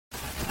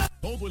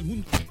Todo el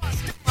mundo.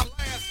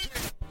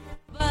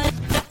 But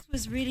that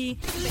was really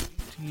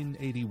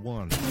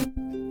 1981.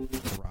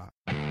 Rock.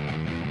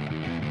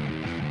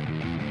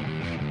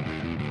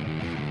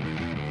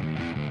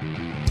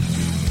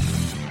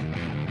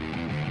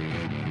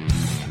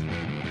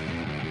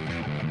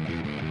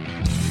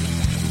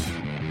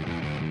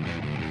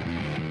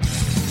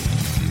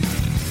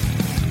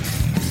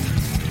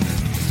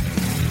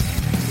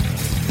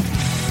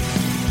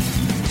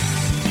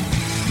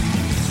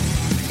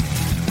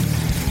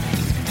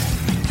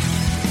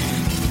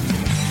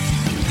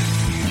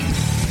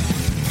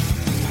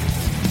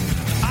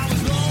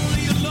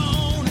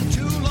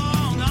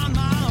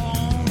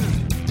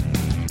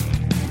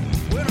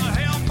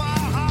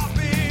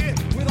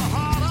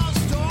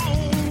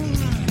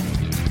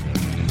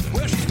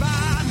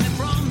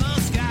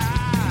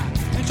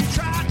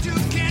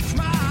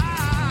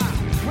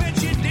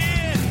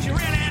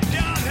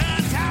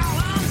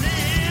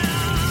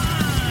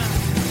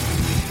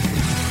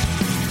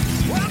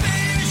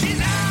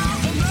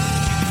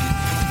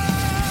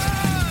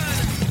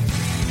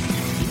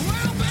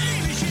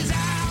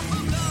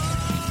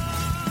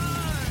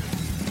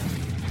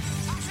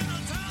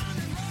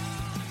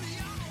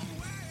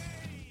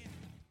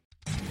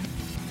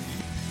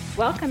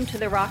 Welcome to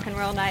the Rock and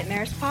Roll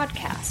Nightmares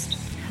podcast.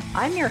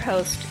 I'm your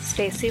host,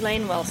 Stacy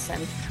Lane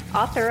Wilson,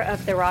 author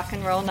of the Rock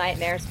and Roll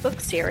Nightmares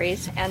book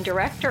series and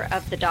director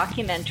of the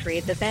documentary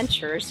The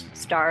Ventures,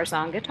 Stars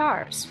on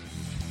Guitars.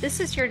 This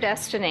is your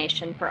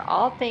destination for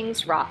all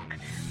things rock,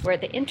 where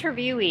the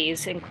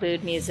interviewees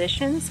include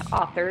musicians,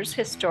 authors,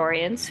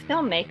 historians,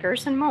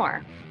 filmmakers, and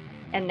more.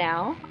 And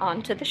now,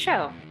 on to the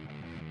show.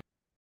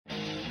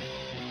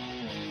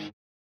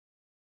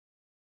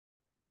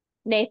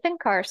 Nathan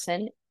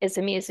Carson is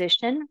a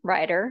musician,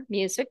 writer,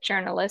 music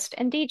journalist,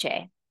 and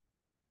DJ.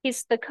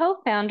 He's the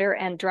co-founder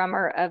and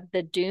drummer of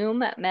the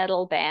doom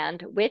metal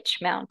band Witch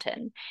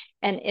Mountain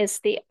and is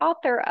the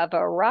author of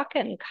a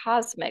rockin'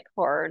 cosmic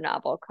horror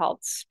novel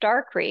called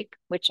Star Creek,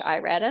 which I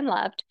read and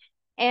loved,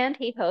 and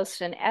he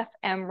hosts an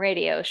FM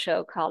radio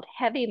show called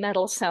Heavy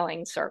Metal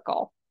Sewïng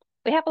Cïrcle.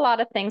 We have a lot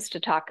of things to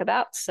talk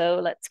about, so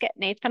let's get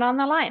Nathan on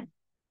the line.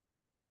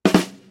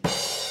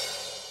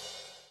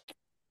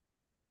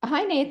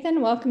 Hi,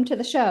 Nathan. Welcome to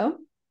the show.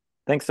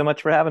 Thanks so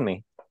much for having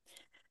me.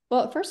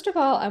 Well, first of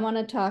all, I want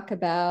to talk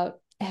about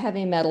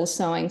Heavy Metal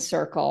Sewïng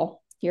Cïrcle,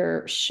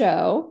 your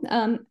show.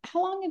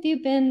 How long have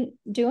you been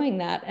doing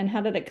that, and how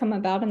did it come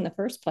about in the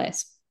first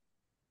place?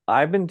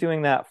 I've been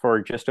doing that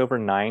for just over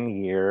 9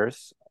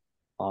 years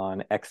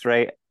on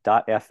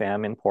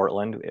X-Ray.FM in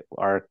Portland.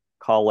 Our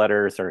call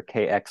letters are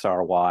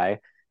KXRY.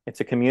 It's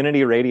a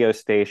community radio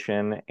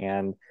station,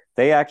 and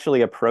they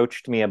actually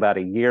approached me about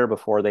a year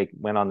before they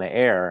went on the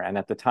air. And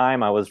at the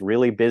time, I was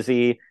really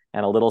busy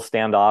and a little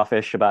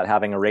standoffish about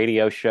having a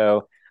radio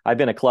show. I've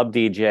been a club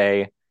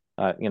DJ,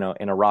 in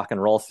a rock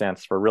and roll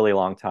sense for a really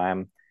long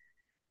time.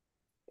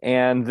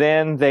 And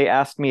then they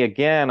asked me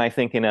again, I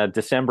think in a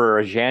December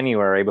or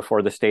January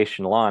before the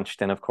station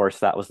launched. And of course,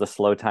 that was the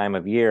slow time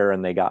of year.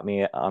 And they got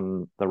me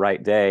on the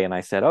right day. And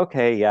I said,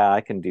 okay, yeah, I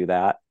can do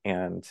that.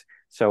 And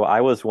so I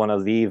was one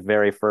of the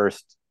very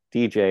first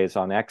DJs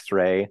on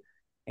X-Ray.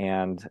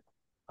 And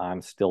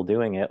I'm still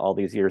doing it all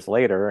these years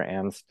later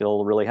and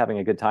still really having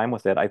a good time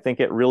with it. I think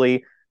it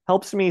really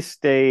helps me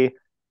stay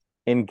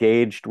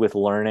engaged with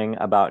learning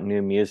about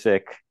new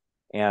music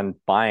and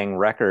buying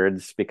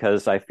records,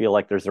 because I feel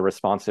like there's a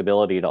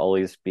responsibility to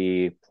always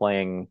be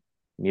playing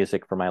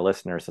music for my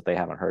listeners that they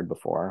haven't heard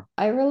before.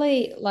 I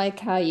really like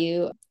how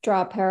you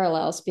draw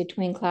parallels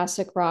between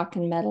classic rock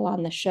and metal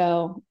on the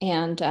show.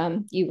 And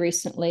you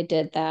recently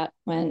did that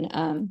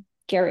when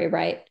Gary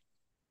Wright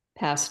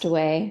passed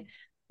away.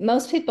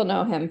 Most people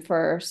know him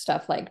for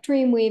stuff like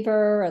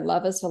Dreamweaver and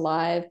Love Is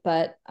Alive,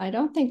 but I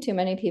don't think too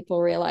many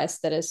people realize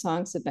that his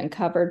songs have been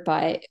covered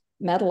by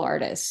metal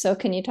artists. So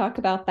can you talk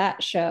about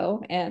that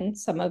show and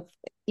some of,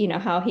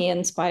 how he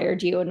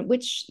inspired you, and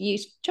which you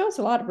chose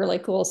a lot of really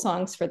cool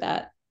songs for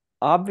that?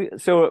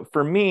 So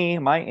for me,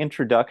 my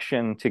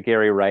introduction to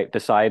Gary Wright,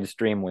 besides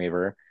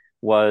Dreamweaver,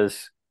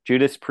 was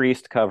Judas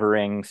Priest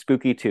covering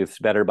Spooky Tooth's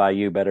Better By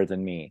You, Better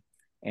Than Me.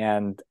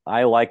 And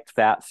I liked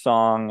that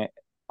song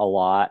a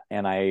lot,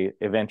 and I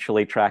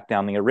eventually tracked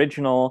down the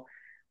original.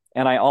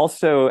 And I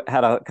also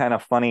had a kind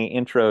of funny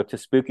intro to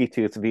Spooky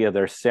Tooth via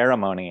their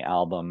Ceremony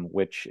album,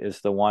 which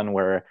is the one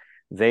where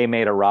they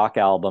made a rock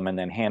album and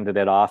then handed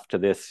it off to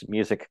this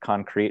musique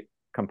concrète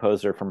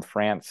composer from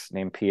France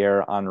named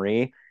Pierre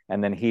Henry.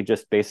 And then he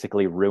just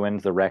basically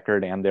ruined the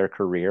record and their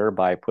career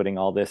by putting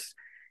all this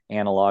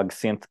analog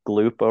synth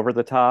gloop over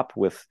the top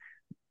with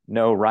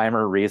no rhyme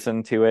or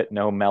reason to it,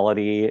 no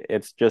melody.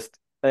 It's just,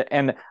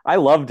 and I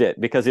loved it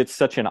because it's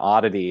such an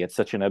oddity. It's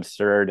such an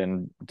absurd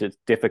and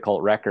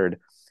difficult record.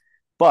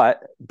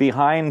 But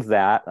behind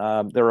that,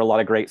 there were a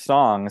lot of great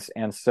songs.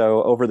 And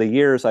so over the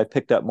years, I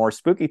picked up more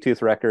Spooky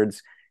Tooth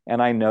records,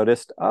 and I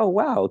noticed, oh,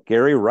 wow,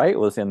 Gary Wright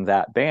was in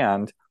that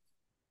band.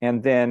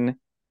 And then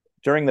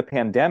during the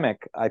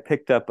pandemic, I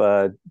picked up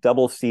a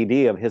double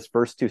CD of his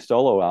first two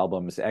solo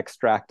albums,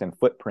 Extract and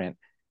Footprint.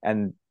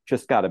 And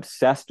just got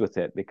obsessed with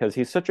it because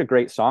he's such a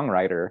great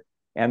songwriter.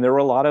 And there were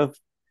a lot of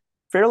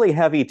fairly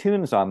heavy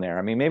tunes on there.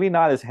 I mean, maybe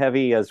not as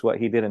heavy as what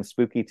he did in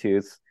Spooky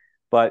Tooth,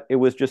 but it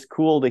was just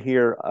cool to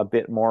hear a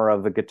bit more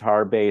of a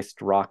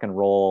guitar-based rock and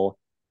roll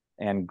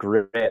and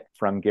grit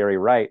from Gary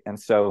Wright. And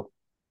so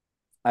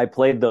I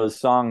played those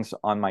songs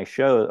on my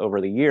show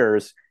over the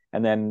years,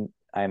 and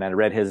I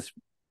read his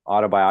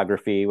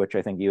autobiography, which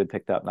I think you had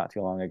picked up not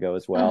too long ago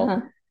as well.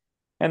 Uh-huh.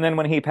 And then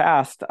when he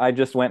passed, I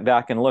just went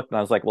back and looked, and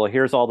I was like, well,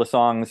 here's all the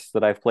songs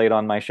that I've played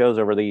on my shows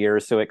over the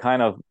years. So it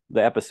kind of,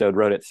 the episode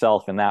wrote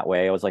itself in that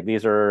way. I was like,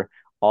 these are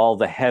all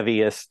the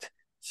heaviest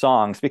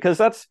songs, because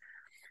that's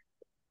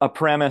a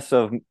premise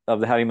of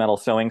the Heavy Metal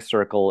Sewïng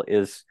Cïrcle.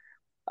 Is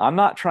I'm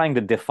not trying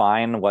to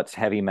define what's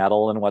heavy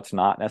metal and what's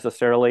not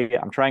necessarily.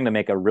 I'm trying to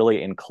make a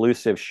really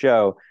inclusive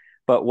show.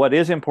 But what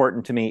is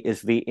important to me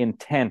is the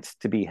intent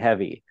to be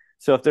heavy.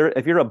 So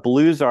if you're a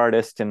blues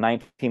artist in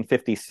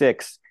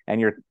 1956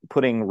 and you're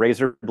putting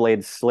razor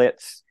blade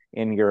slits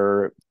in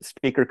your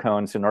speaker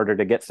cones in order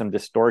to get some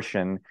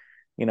distortion,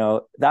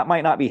 that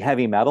might not be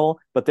heavy metal,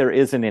 but there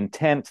is an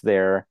intent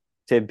there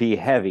to be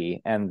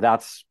heavy. And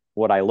that's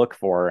what I look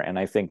for. And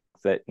I think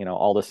that,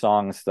 all the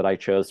songs that I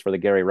chose for the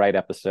Gary Wright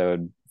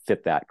episode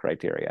fit that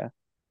criteria.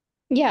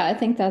 Yeah, I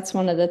think that's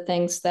one of the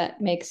things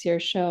that makes your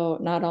show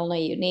not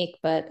only unique,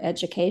 but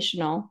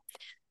educational.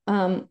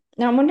 Now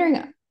I'm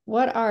wondering,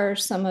 what are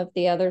some of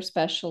the other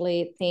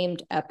specially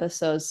themed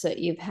episodes that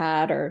you've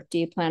had, or do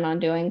you plan on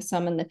doing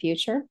some in the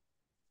future?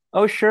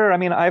 Oh, sure. I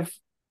mean, I've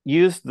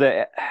used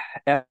the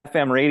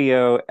FM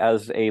radio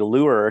as a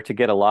lure to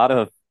get a lot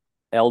of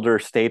elder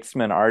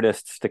statesman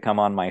artists to come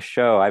on my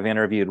show. I've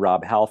interviewed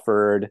Rob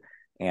Halford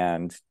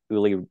and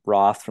Uli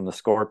Roth from the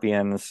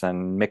Scorpions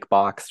and Mick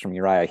Box from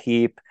Uriah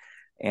Heep.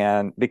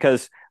 And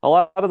because a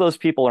lot of those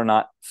people are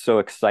not so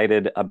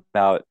excited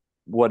about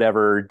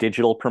whatever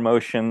digital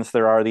promotions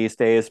there are these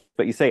days,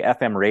 but you say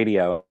FM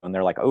radio and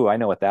they're like, oh, I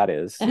know what that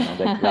is.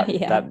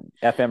 That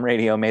FM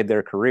radio made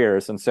their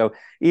careers. And so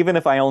even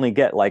if I only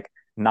get like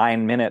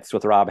 9 minutes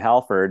with Rob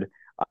Halford,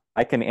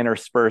 I can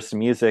intersperse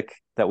music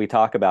that we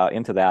talk about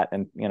into that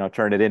and,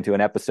 turn it into an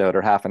episode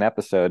or half an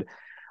episode.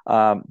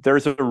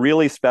 There's a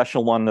really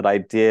special one that I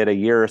did a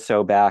year or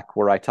so back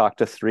where I talked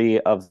to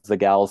 3 of the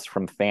gals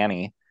from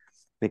Fanny,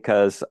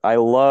 because I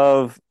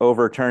love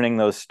overturning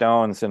those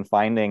stones and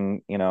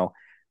finding,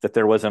 that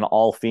there was an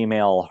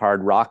all-female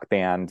hard rock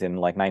band in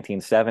like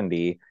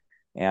 1970.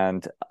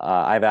 And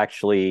I've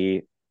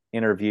actually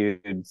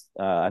interviewed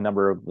a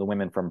number of the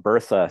women from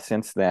Bertha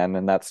since then.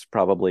 And that's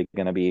probably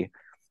going to be,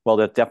 well,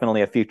 that's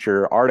definitely a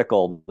future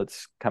article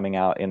that's coming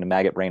out in the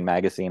Maggot Brain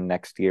magazine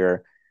next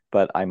year.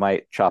 But I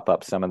might chop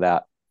up some of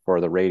that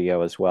for the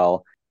radio as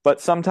well.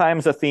 But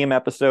sometimes a theme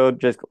episode,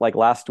 just like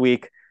last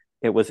week,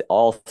 it was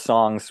all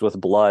songs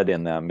with blood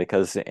in them,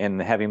 because in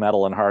heavy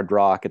metal and hard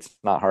rock, it's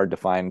not hard to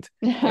find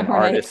an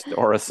artist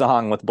or a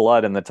song with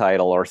blood in the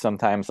title. Or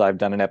sometimes I've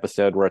done an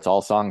episode where it's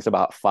all songs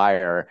about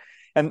fire.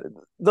 And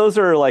those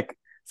are like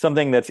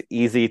something that's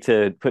easy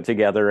to put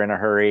together in a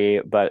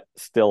hurry, but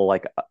still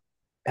like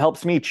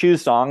helps me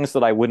choose songs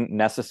that I wouldn't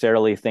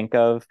necessarily think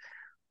of.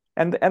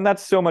 And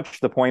that's so much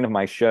the point of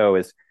my show.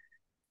 Is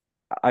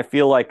I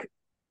feel like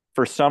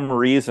for some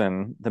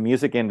reason, the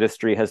music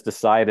industry has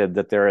decided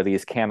that there are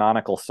these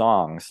canonical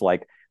songs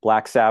like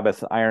Black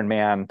Sabbath, Iron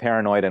Man,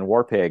 Paranoid, and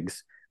War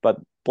Pigs. But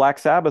Black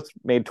Sabbath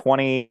made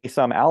 20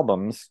 some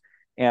albums,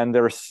 and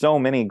there are so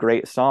many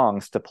great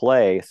songs to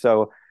play.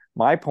 So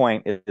my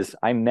point is,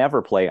 I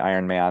never play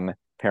Iron Man,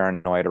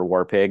 Paranoid, or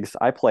War Pigs.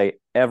 I play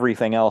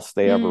everything else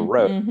they ever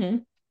wrote. Mm-hmm.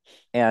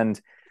 And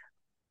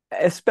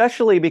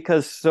especially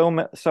because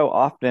so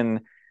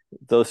often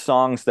those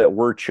songs that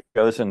were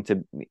chosen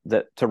to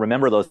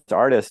remember those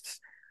artists,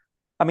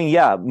 I mean,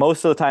 yeah,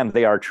 most of the time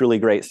they are truly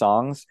great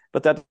songs,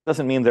 but that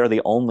doesn't mean they're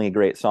the only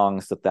great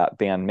songs that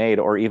band made,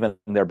 or even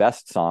their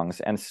best songs.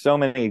 And so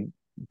many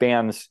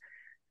bands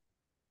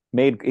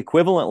made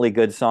equivalently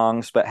good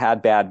songs, but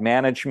had bad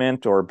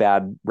management or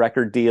bad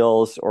record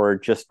deals, or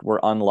just were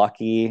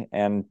unlucky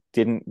and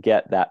didn't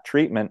get that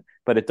treatment.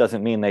 But it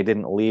doesn't mean they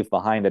didn't leave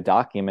behind a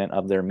document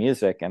of their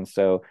music. And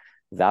so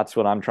that's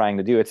what I'm trying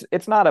to do.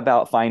 It's not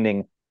about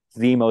finding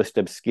the most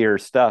obscure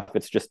stuff.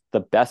 It's just the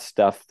best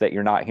stuff that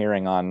you're not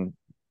hearing on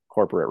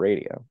corporate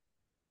radio.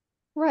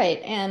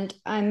 Right. And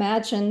I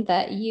imagine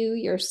that you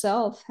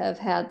yourself have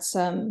had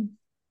some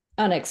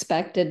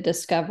unexpected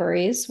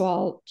discoveries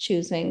while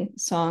choosing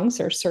songs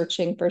or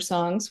searching for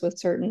songs with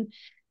certain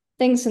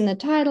things in the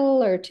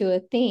title or to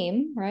a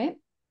theme, right?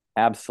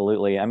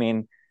 Absolutely. I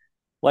mean,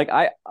 like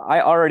I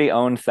already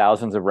owned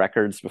thousands of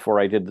records before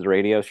I did the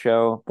radio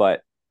show,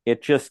 but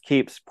it just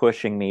keeps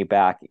pushing me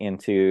back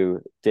into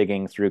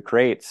digging through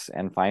crates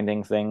and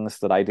finding things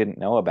that I didn't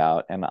know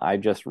about. And I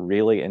just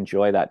really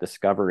enjoy that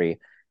discovery.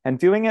 And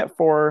doing it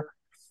for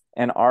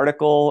an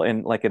article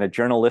and like in a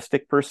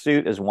journalistic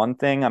pursuit is one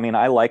thing. I mean,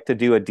 I like to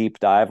do a deep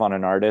dive on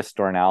an artist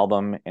or an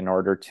album in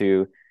order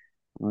to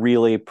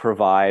really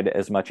provide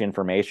as much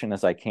information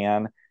as I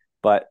can.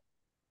 But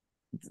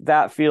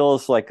that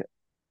feels like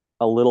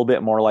a little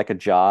bit more like a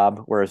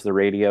job, whereas the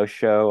radio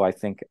show, I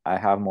think I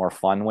have more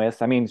fun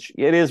with. I mean,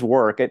 it is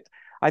work.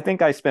 I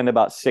think I spend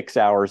about 6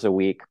 hours a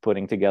week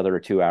putting together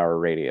a 2-hour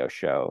radio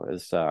show.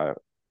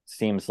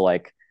 Seems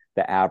like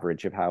the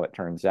average of how it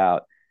turns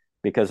out,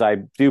 because I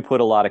do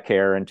put a lot of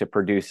care into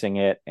producing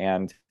it.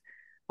 And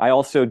I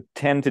also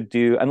tend to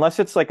do, unless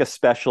it's like a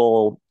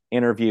special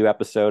interview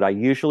episode, I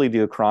usually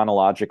do a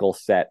chronological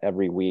set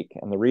every week.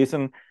 And the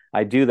reason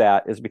I do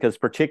that is because,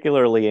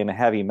 particularly in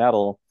heavy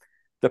metal,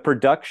 the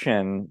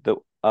production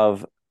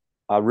of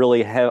a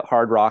really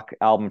hard rock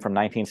album from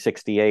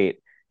 1968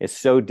 is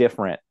so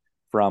different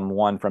from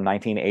one from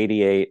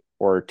 1988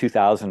 or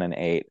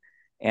 2008.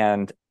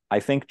 And I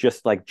think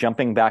just like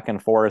jumping back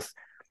and forth,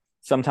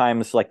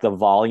 sometimes like the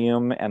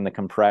volume and the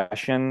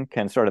compression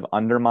can sort of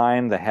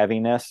undermine the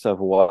heaviness of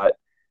what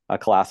a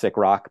classic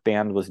rock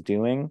band was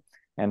doing.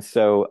 And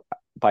so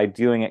by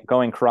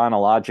going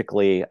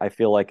chronologically, I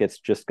feel like it's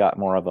just got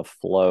more of a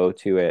flow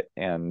to it,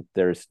 and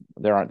there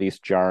aren't these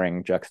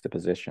jarring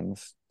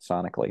juxtapositions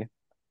sonically.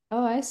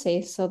 Oh, I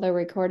see. So the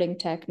recording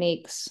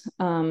techniques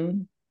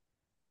can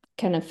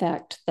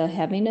affect the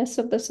heaviness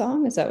of the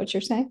song. Is that what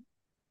you're saying?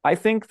 I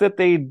think that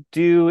they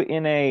do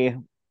in a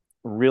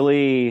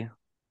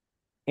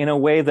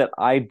way that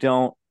I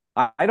don't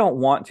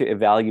want to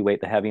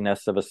evaluate the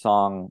heaviness of a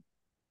song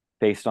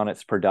based on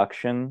its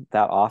production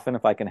that often,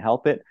 if I can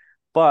help it.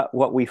 But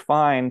what we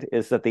find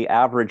is that the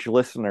average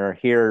listener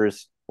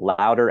hears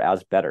louder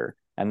as better.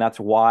 And that's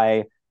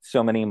why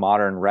so many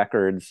modern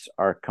records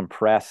are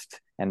compressed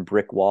and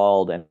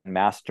brick-walled and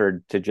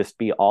mastered to just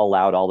be all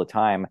loud all the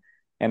time.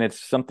 And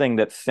it's something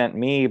that sent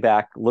me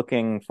back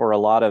looking for a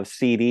lot of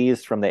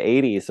CDs from the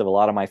 80s of a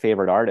lot of my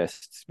favorite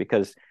artists,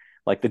 because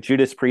like the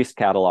Judas Priest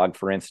catalog,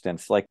 for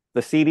instance, like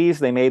the CDs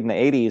they made in the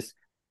 80s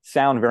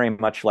sound very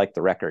much like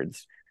the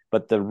records.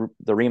 But the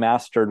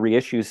remastered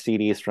reissue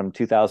CDs from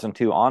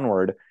 2002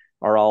 onward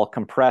are all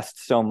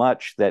compressed so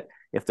much that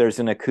if there's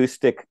an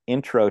acoustic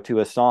intro to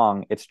a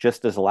song, it's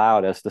just as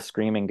loud as the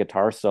screaming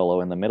guitar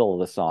solo in the middle of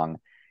the song.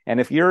 And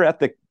if you're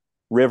at the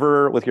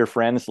river with your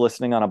friends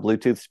listening on a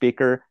Bluetooth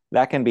speaker,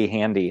 that can be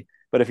handy.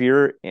 But if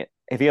you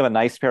have a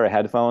nice pair of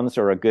headphones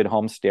or a good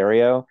home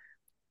stereo,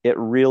 it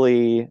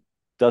really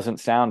doesn't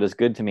sound as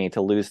good to me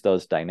to lose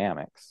those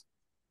dynamics.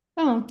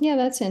 Oh, yeah,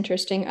 that's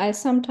interesting. I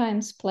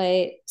sometimes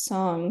play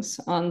songs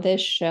on this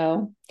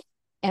show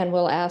and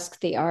will ask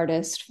the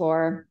artist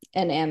for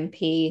an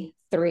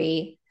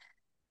MP3.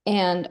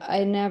 And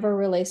I never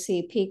really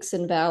see peaks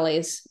and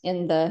valleys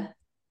in the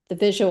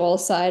visual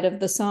side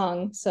of the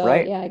song. So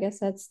right. Yeah, I guess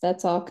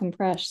that's all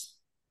compressed.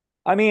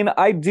 I mean,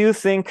 I do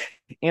think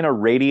in a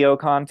radio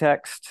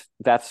context,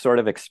 that's sort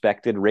of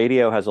expected.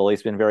 Radio has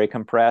always been very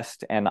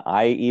compressed, and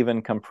I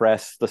even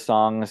compress the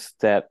songs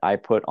that I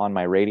put on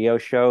my radio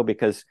show,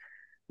 because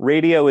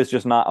radio is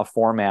just not a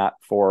format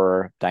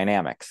for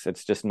dynamics.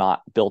 It's just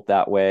not built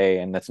that way,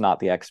 and that's not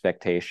the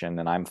expectation,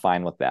 and I'm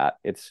fine with that.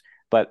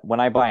 But when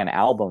I buy an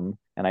album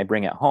and I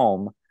bring it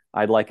home,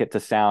 I'd like it to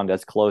sound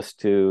as close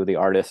to the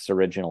artist's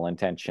original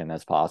intention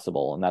as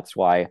possible. And that's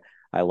why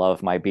I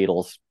love my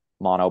Beatles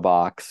mono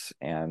box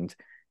and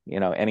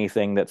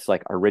anything that's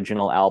like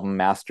original album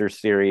master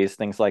series,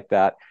 things like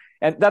that.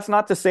 And that's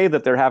not to say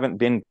that there haven't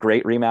been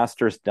great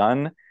remasters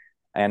done,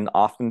 and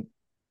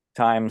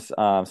oftentimes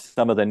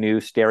some of the new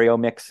stereo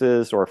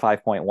mixes or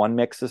 5.1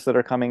 mixes that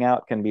are coming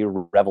out can be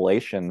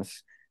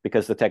revelations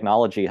because the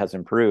technology has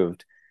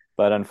improved.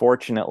 But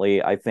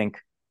unfortunately, I think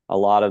a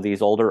lot of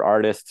these older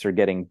artists are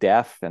getting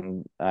deaf,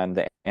 and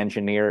the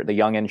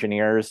young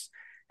engineers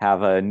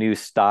have a new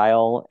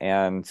style,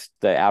 and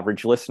the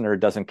average listener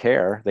doesn't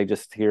care. They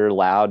just hear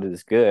loud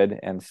is good.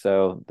 And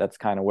so that's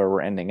kind of where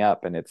we're ending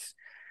up. And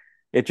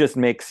it just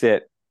makes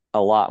it a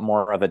lot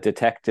more of a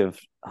detective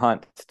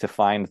hunt to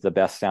find the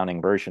best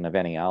sounding version of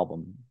any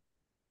album.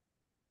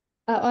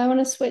 I want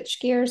to switch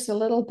gears a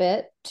little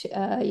bit.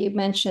 You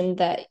mentioned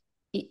that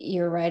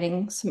you're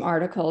writing some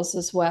articles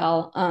as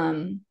well.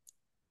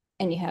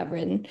 And you have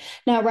written.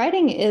 Now,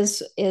 writing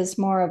is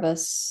more of a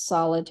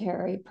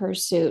solitary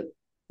pursuit,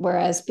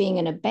 whereas being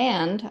in a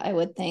band, I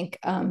would think,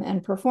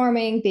 and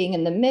performing, being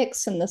in the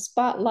mix and the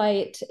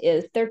spotlight,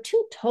 they're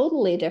two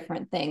totally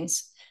different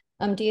things.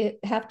 Do you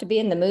have to be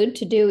in the mood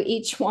to do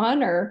each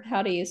one, or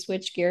how do you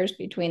switch gears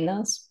between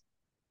those?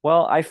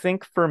 Well, I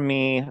think for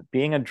me,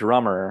 being a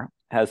drummer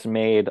has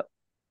made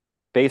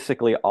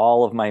basically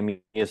all of my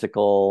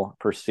musical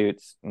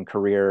pursuits and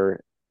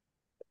career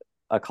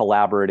a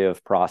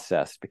collaborative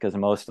process, because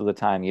most of the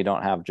time you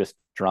don't have just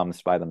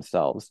drums by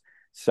themselves.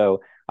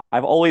 So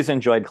I've always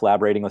enjoyed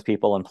collaborating with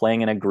people and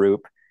playing in a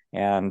group,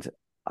 and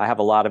I have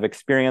a lot of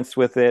experience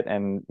with it.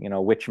 And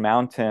Witch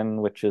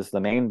Mountain, which is the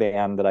main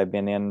band that I've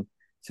been in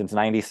since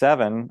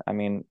 97, I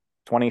mean,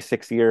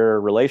 26-year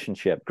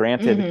relationship.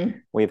 Granted,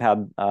 we've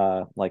had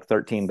like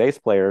 13 bass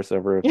players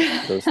over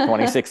those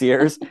 26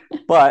 years,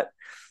 but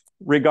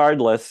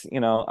regardless,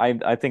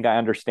 I think I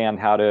understand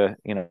how to,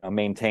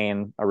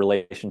 maintain a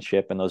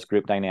relationship and those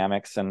group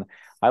dynamics. And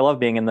I love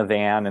being in the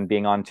van and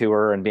being on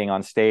tour and being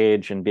on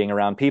stage and being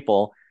around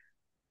people.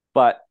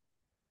 But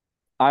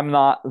I'm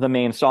not the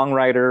main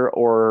songwriter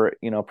or,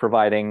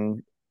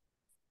 providing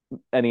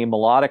any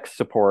melodic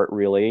support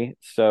really.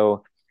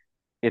 So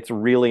it's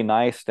really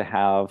nice to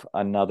have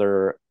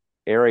another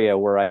area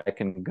where I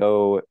can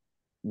go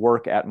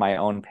work at my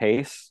own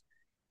pace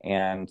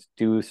and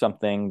do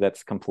something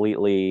that's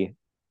completely,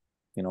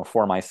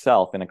 for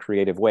myself in a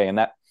creative way. And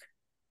that,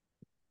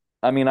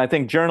 I mean, I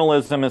think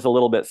journalism is a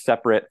little bit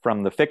separate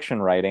from the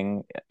fiction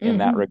writing in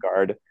that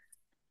regard,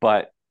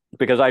 but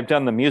because I've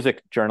done the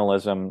music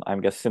journalism, I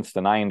guess, since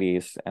the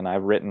 90s, and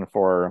I've written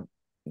for,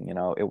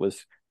 it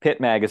was Pit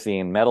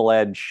Magazine, Metal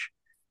Edge,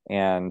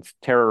 and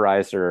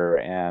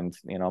Terrorizer, and,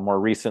 more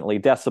recently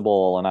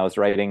Decibel, and I was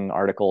writing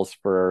articles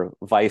for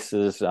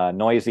Vice's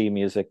Noisy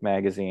Music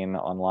magazine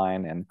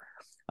online,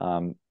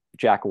 and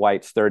Jack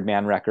White's Third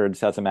Man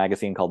Records has a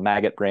magazine called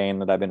Maggot Brain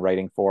that I've been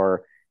writing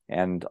for,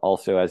 and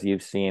also, as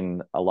you've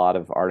seen, a lot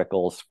of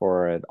articles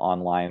for an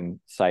online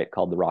site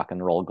called the Rock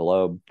and Roll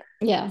Globe.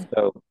 Yeah.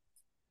 So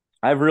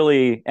I've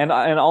really, and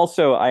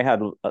also I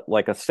had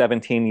like a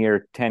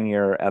 17-year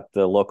tenure at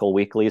the local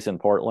weeklies in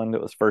Portland.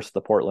 It was first the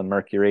Portland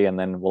Mercury and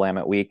then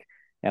Willamette Week.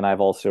 And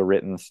I've also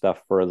written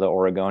stuff for the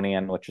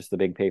Oregonian, which is the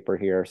big paper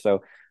here.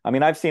 So, I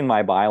mean, I've seen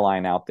my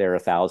byline out there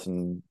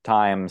 1,000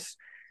 times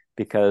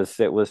because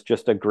it was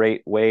just a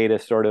great way to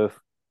sort of,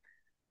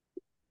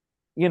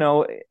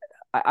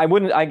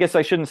 I guess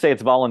I shouldn't say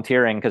it's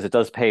volunteering because it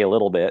does pay a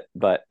little bit,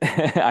 but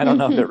I don't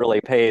know if it really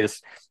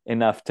pays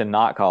enough to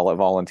not call it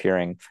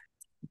volunteering.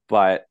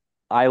 But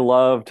I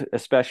loved,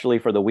 especially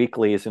for the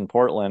weeklies in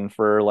Portland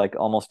for like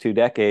almost 2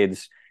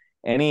 decades,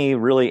 any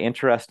really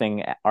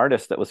interesting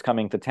artist that was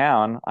coming to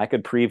town, I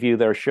could preview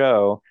their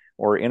show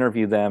or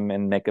interview them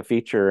and make a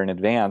feature in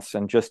advance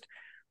and just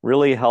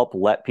really help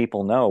let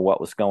people know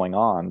what was going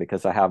on,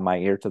 because I have my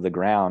ear to the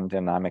ground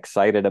and I'm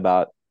excited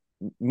about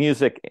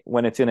music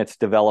when it's in its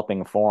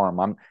developing form.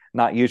 I'm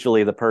not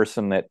usually the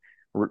person that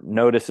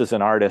notices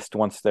an artist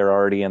once they're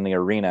already in the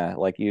arena.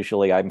 Like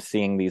usually I'm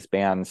seeing these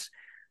bands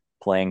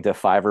playing to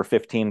 5 or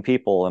 15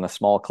 people in a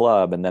small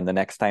club, and then the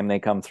next time they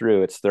come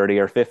through it's 30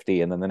 or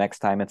 50, and then the next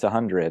time it's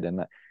 100.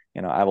 And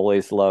I've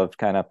always loved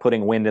kind of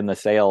putting wind in the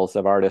sails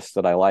of artists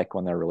that I like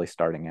when they're really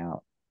starting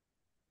out.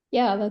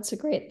 Yeah, that's a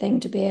great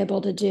thing to be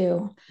able to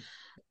do.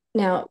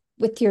 Now,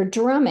 with your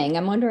drumming,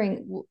 I'm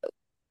wondering,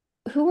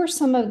 who were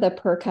some of the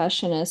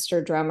percussionists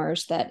or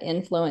drummers that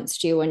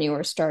influenced you when you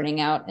were starting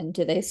out, and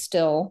do they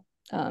still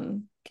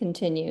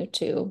continue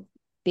to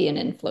be an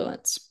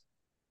influence?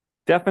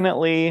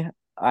 Definitely,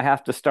 I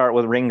have to start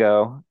with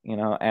Ringo,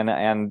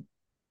 and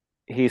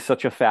he's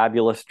such a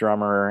fabulous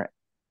drummer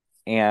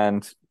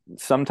and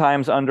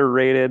sometimes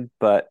underrated,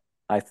 but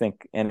I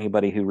think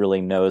anybody who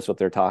really knows what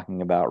they're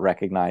talking about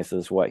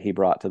recognizes what he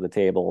brought to the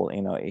table.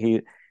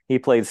 He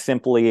played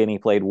simply and he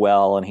played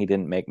well and he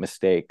didn't make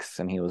mistakes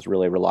and he was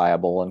really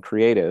reliable and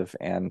creative.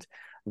 And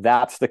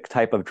that's the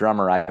type of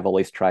drummer I've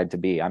always tried to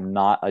be. I'm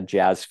not a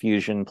jazz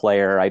fusion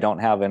player. I don't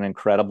have an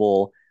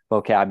incredible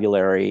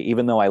vocabulary.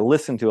 Even though I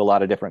listen to a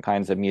lot of different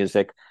kinds of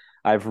music,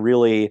 I've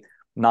really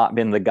not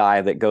been the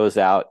guy that goes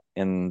out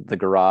in the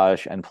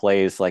garage and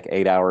plays like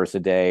 8 hours a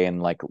day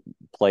and like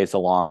plays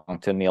along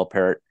to Neil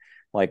Peart.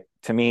 Like,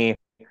 to me,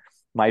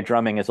 my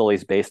drumming is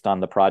always based on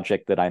the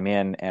project that I'm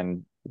in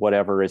and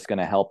whatever is going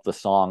to help the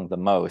song the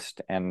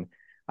most. And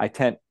I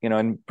tend,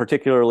 and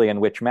particularly in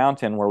Witch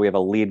Mountain, where we have a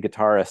lead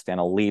guitarist and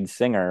a lead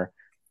singer,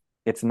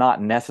 it's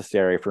not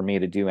necessary for me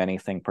to do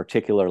anything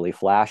particularly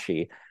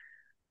flashy.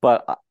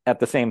 But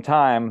at the same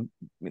time,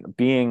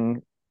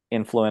 being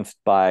influenced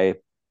by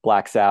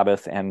Black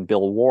Sabbath and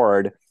Bill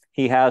Ward,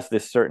 he has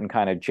this certain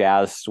kind of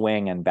jazz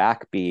swing and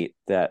backbeat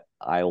that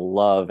I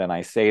love and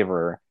I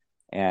savor.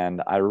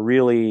 And I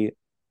really,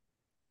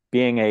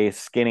 being a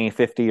skinny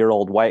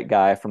 50-year-old white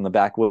guy from the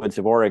backwoods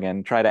of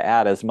Oregon, try to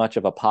add as much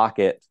of a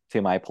pocket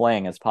to my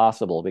playing as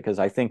possible, because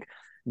I think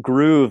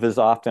groove is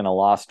often a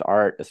lost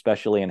art,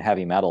 especially in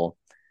heavy metal.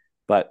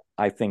 But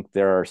I think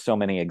there are so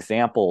many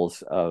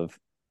examples of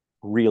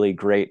really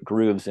great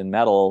grooves in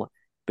metal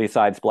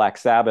besides Black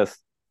Sabbath.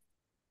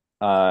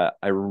 I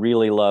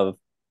really love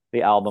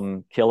the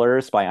album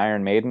Killers by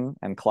Iron Maiden,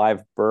 and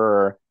Clive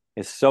Burr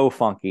is so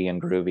funky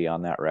and groovy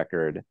on that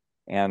record.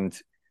 And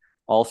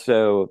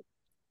also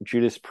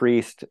Judas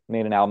Priest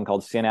made an album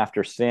called Sin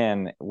After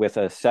Sin with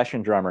a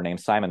session drummer named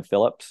Simon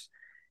Phillips.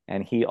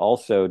 And he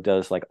also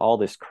does like all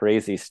this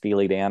crazy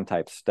Steely Dan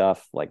type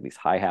stuff, like these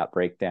hi-hat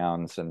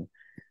breakdowns. And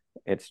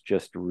it's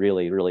just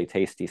really, really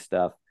tasty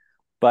stuff.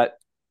 But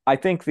I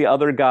think the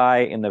other guy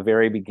in the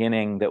very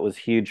beginning that was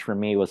huge for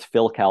me was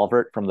Phil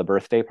Calvert from The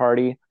Birthday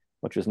Party,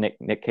 which was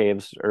Nick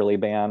Cave's early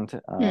band.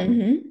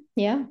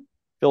 Yeah.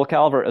 Phil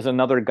Calvert is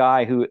another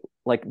guy who,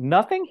 like,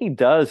 nothing he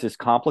does is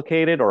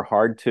complicated or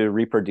hard to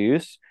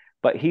reproduce,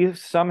 but he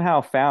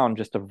somehow found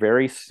just a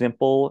very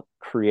simple,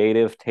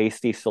 creative,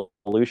 tasty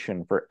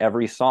solution for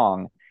every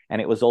song.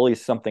 And it was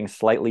always something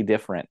slightly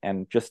different.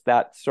 And just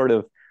that sort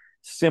of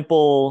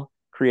simple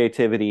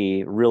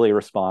creativity really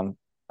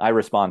I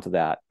respond to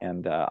that.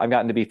 And I've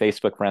gotten to be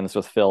Facebook friends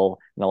with Phil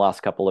in the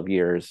last couple of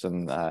years,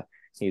 and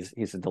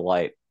he's a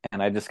delight.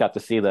 And I just got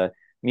to see the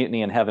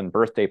Mutiny in Heaven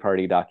birthday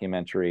party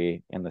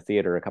documentary in the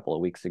theater a couple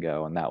of weeks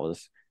ago, and that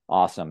was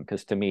awesome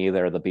because to me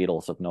they're the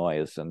Beatles of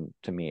noise, and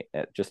to me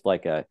just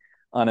like a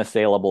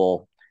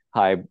unassailable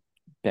high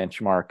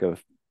benchmark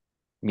of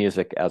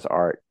music as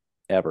art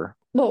ever.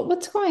 Well,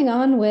 what's going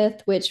on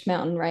with Witch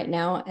Mountain right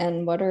now,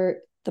 and what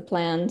are the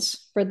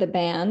plans for the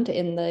band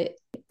in the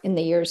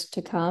years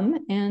to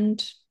come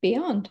and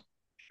beyond?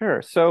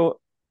 Sure. So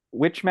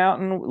Witch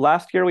Mountain,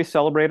 last year we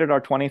celebrated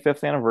our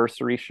 25th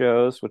anniversary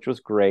shows, which was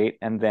great.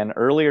 And then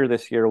earlier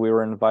this year, we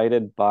were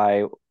invited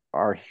by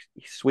our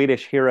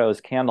Swedish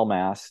heroes,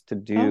 Candlemass, to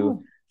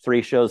do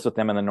 3 shows with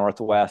them in the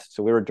Northwest.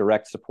 So we were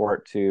direct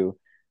support to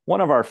one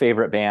of our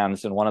favorite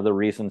bands. And one of the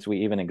reasons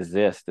we even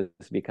exist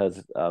is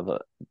because of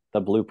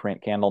the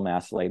blueprint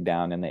Candlemass laid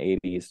down in the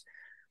 80s.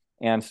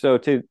 And so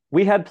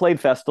we had played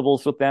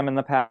festivals with them in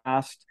the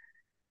past,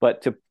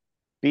 but to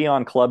be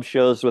on club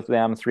shows with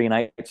them 3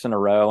 nights in a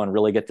row and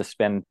really get to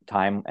spend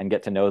time and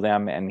get to know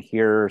them and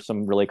hear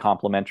some really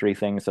complimentary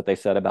things that they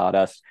said about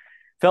us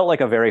felt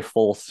like a very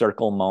full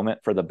circle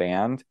moment for the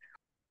band.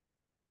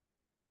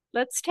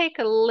 Let's take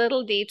a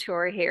little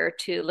detour here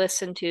to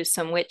listen to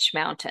some Witch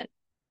Mountain.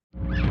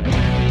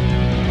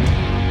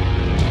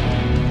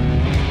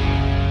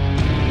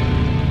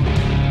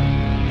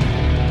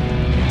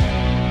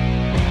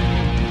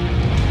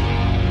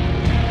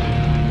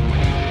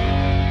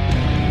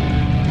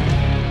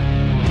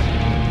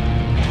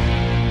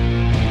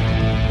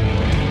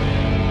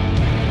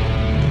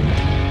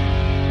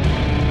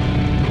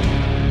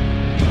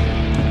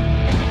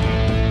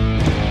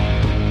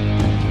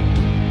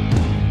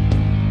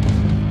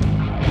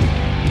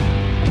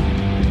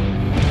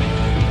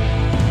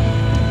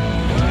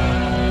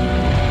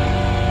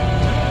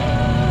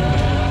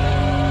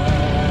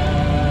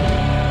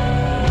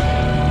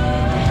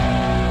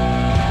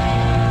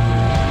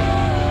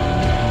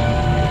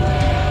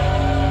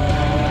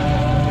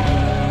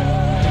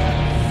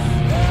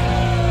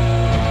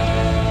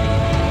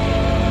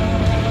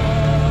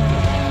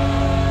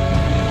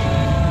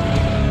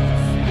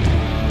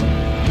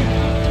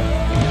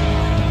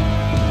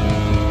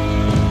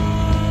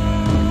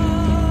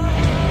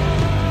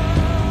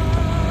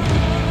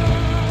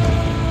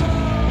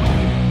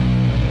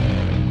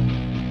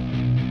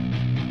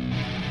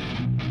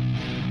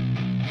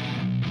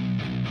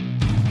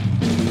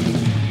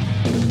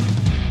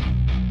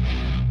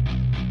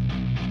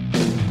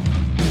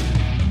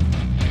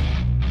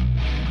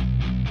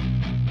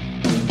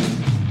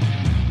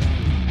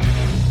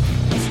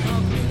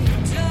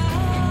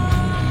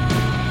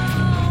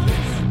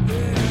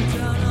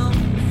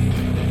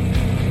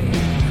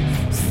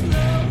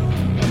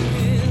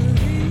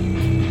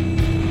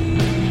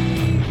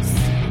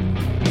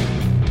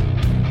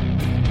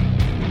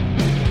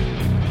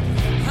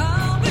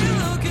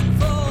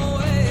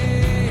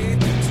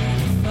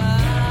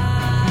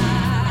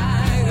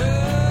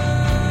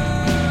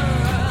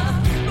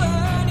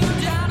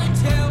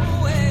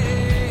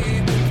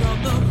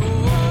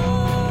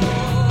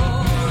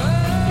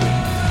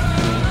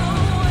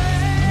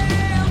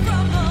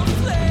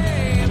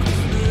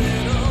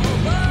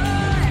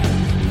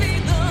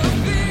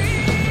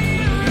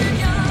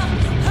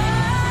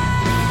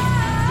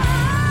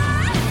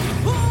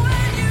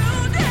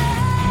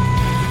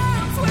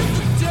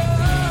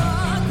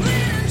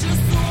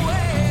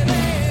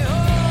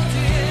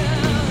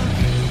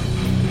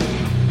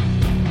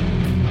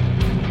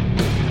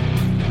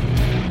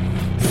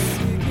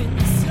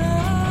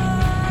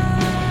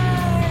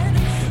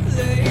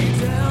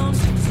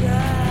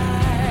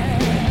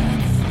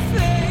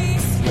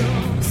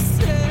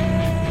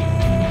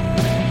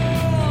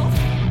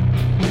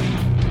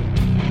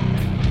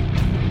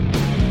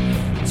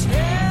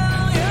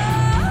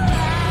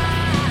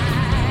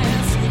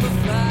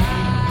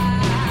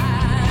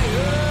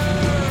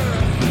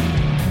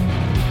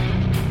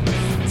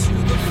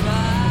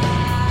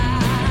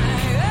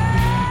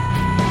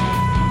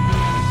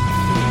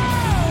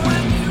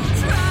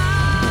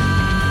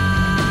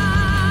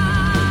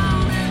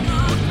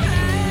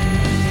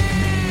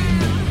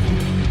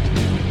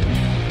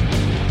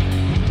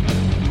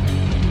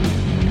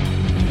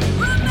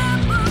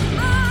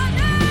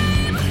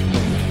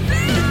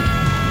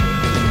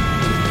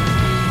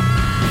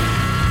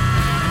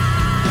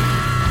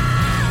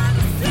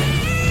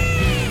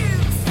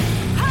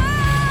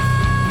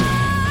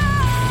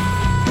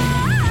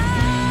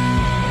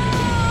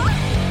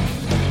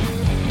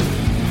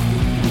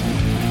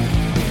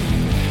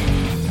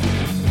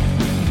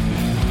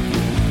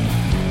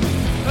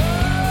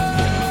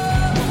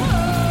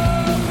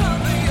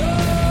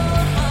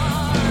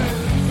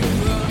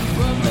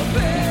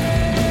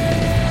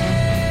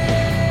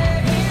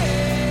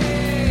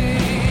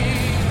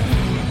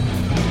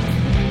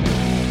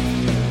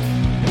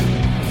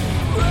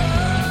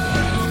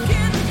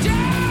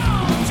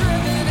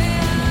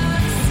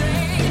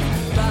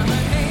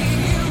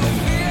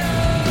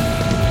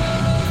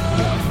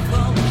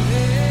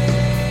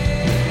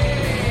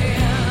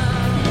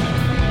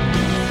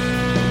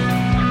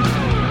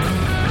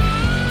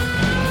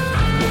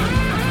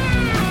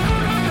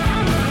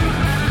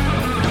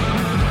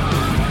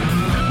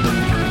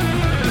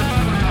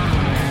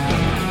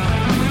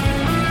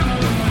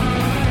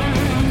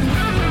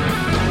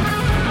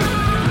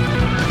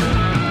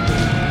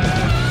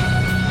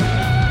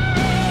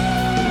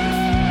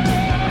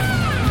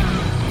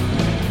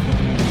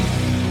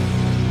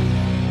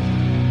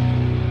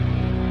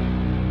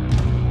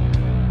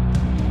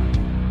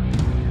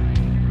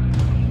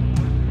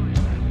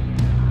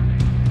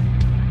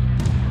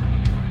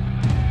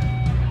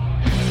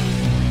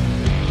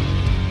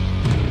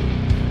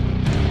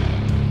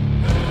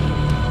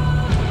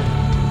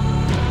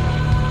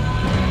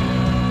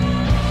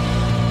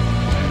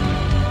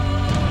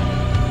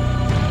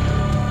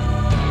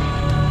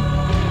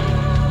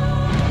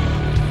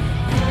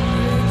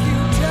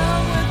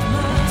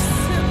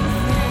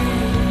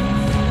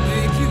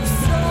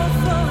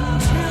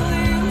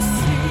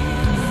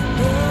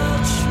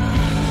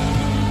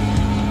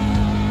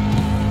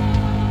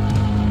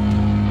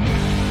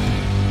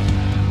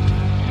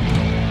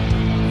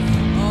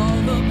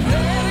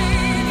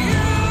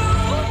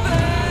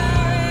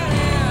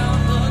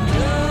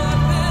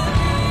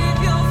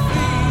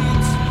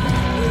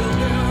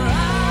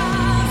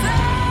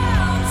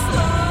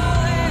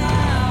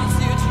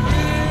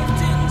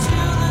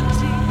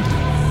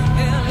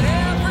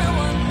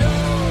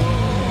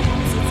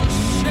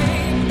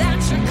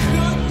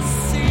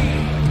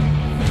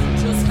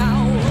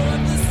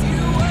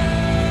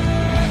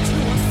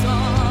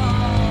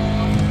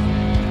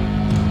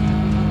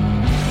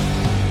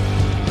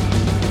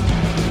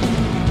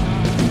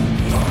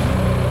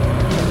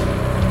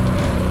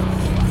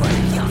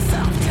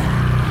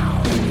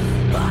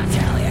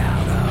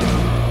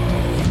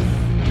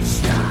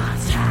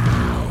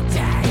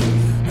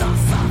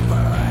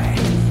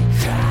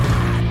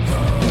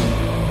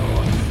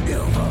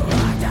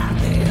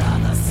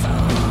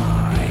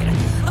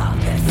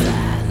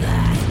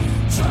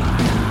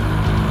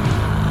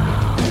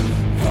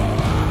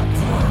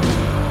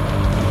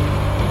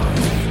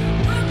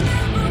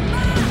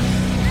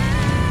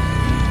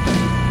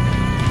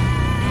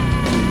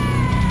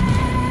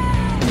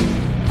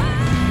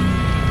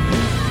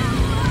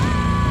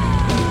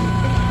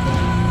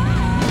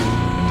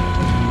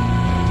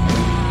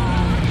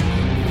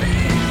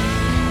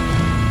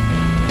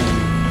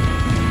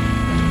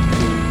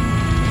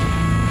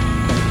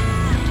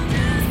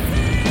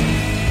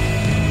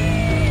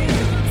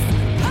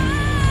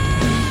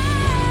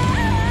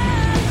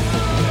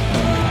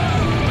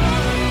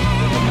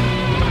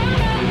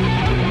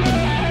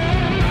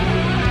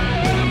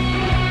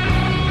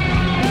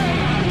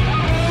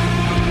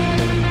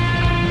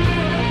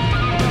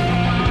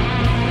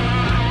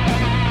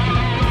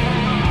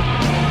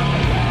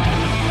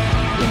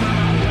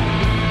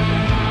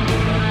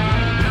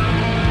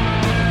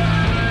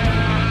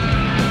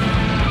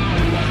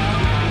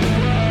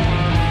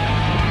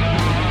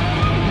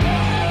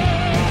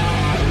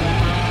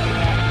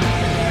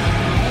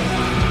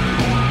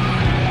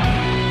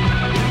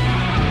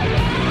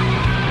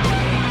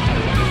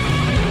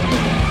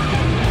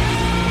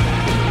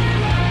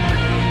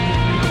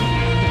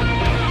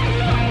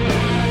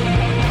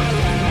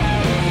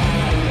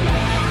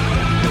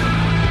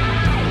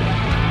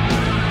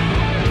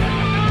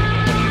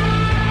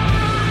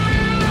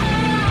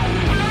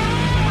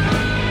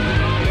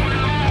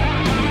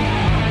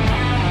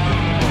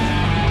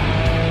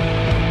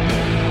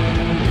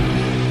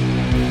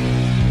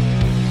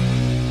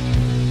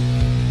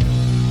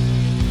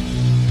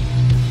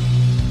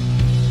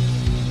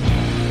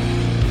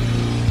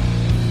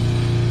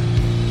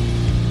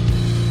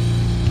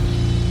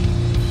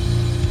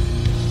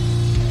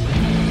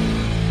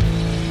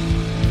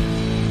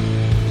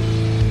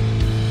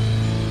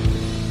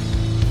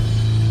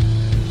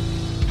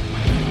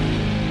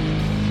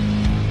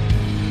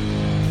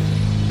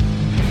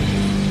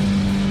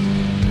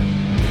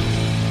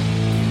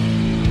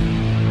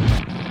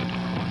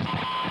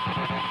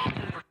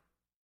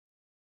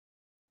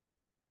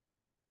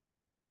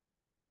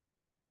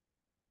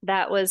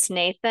 That was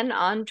Nathan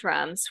on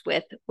drums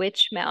with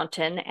Witch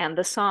Mountain, and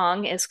the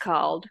song is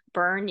called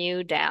Burn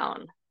You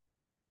Down.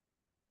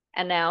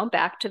 And now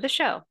back to the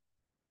show.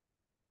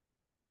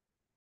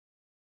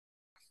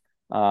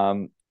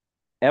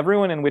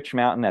 Everyone in Witch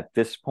Mountain at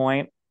this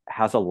point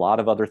has a lot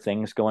of other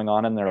things going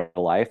on in their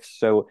life.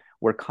 So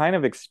we're kind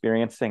of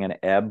experiencing an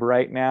ebb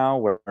right now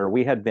where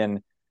we had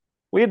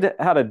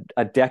had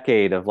a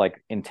decade of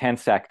like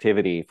intense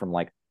activity from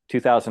like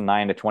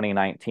 2009 to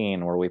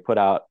 2019, where we put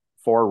out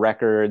 4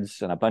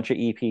 records and a bunch of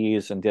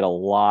EPs and did a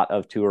lot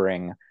of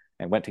touring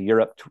and went to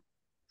Europe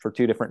for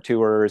 2 different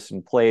tours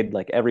and played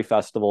like every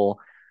festival.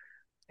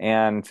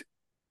 And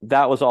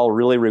that was all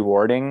really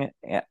rewarding.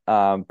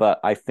 But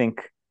I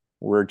think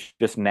we're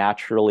just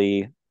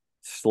naturally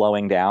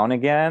slowing down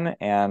again.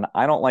 And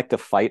I don't like to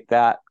fight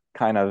that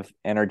kind of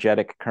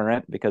energetic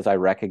current because I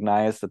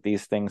recognize that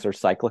these things are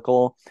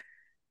cyclical.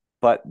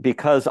 But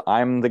because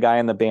I'm the guy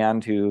in the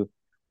band who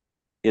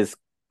has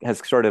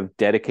sort of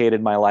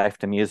dedicated my life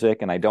to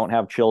music, and I don't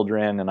have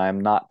children, and I'm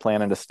not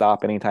planning to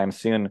stop anytime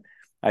soon,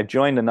 I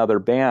joined another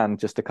band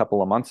just a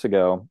couple of months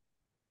ago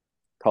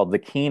called The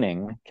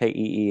Keening,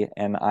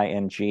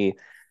 Keening.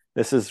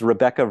 This is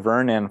Rebecca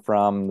Vernon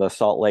from the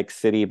Salt Lake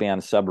City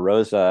band Sub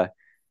Rosa.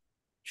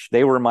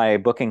 They were my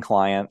booking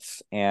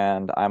clients,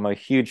 and I'm a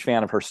huge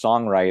fan of her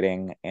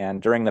songwriting.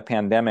 And during the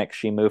pandemic,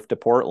 she moved to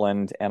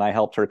Portland, and I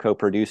helped her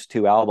co-produce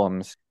 2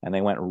 albums, and they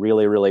went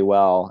really, really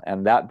well.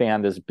 And that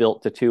band is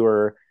built to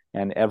tour,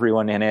 and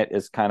everyone in it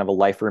is kind of a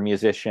lifer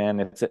musician.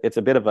 It's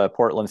a bit of a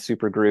Portland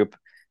supergroup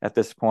at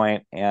this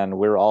point, and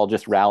we're all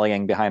just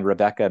rallying behind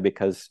Rebecca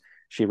because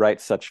she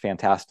writes such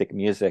fantastic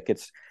music.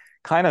 It's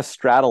kind of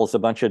straddles a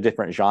bunch of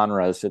different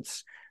genres.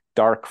 It's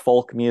dark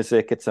folk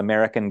music, it's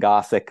American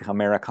Gothic,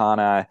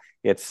 Americana,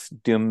 it's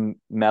doom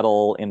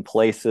metal in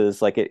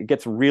places. Like it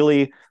gets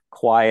really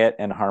quiet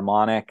and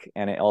harmonic,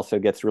 and it also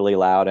gets really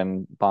loud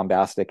and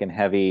bombastic and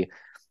heavy.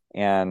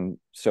 And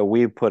so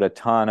we put a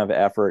ton of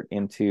effort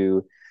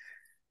into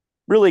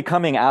really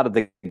coming out of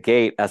the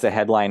gate as a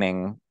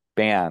headlining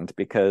band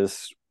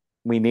because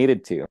we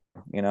needed to,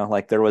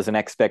 like there was an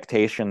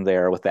expectation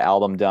there with the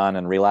album done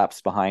and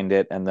Relapse behind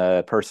it and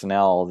the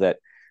personnel that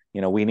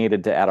we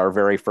needed to, at our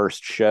very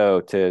first show,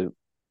 to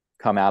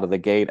come out of the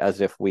gate as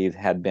if we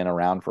had been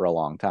around for a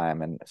long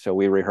time. And so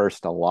we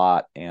rehearsed a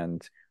lot,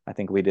 and I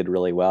think we did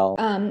really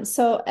well.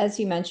 So as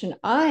you mentioned,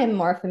 I'm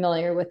more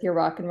familiar with your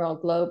Rock and Roll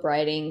Globe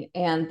writing,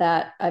 and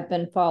that I've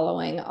been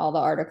following all the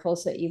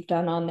articles that you've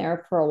done on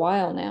there for a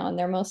while now, and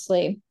they're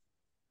mostly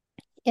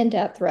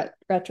in-depth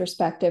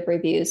retrospective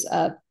reviews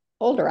of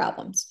older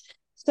albums.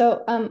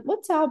 So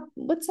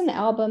what's an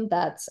album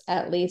that's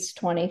at least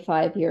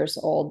 25 years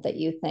old that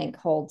you think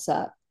holds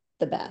up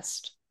the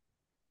best?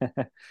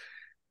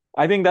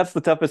 I think that's the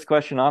toughest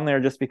question on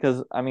there, just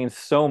because,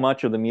 so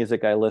much of the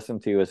music I listen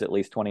to is at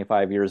least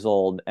 25 years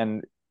old.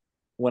 And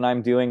when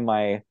I'm doing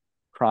my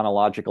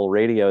chronological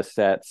radio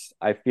sets,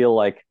 I feel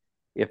like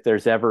if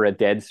there's ever a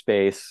dead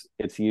space,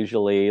 it's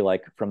usually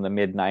like from the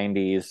mid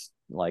 90s,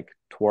 like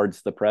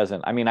towards the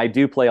present. I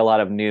do play a lot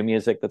of new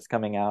music that's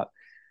coming out,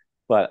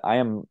 but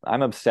I'm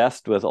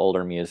obsessed with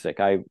older music.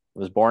 I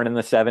was born in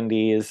the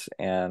 70s,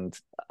 and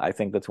I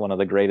think that's one of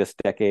the greatest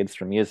decades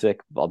for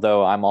music.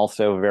 Although I'm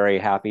also very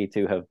happy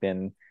to have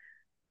been,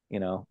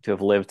 to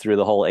have lived through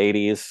the whole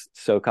 80s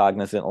so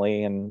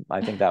cognizantly, and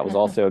I think that was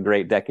also a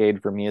great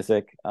decade for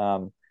music. I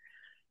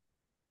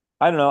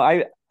don't know.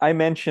 I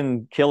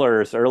mentioned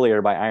Killers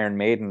earlier by Iron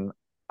Maiden.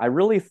 I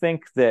really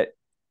think that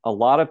a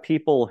lot of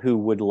people who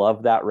would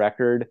love that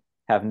record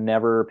have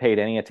never paid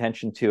any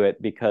attention to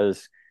it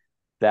because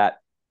that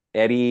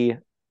Eddie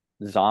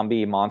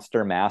zombie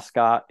monster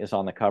mascot is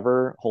on the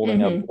cover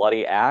holding a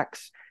bloody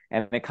axe,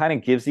 and it kind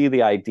of gives you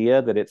the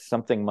idea that it's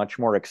something much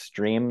more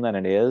extreme than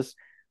it is,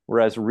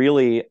 whereas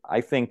really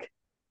I think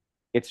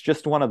it's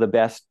just one of the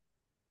best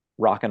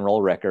rock and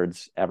roll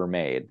records ever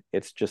made.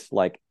 It's just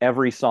like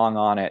every song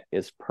on it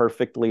is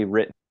perfectly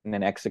written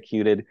and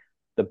executed.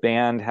 The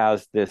band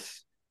has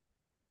this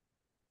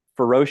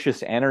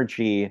ferocious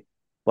energy,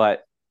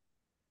 but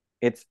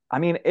it's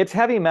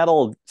heavy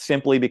metal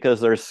simply because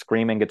there's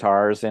screaming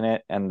guitars in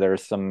it, and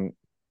there's some,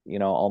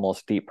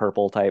 almost Deep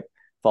Purple type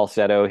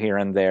falsetto here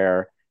and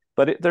there.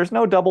 But there's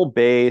no double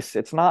bass.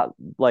 It's not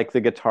like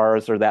the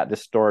guitars are that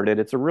distorted.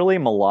 It's a really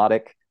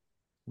melodic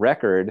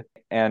record.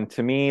 And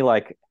to me,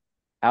 like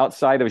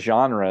outside of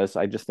genres,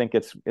 I just think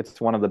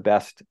it's one of the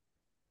best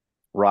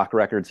rock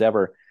records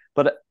ever.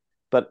 But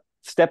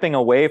stepping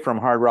away from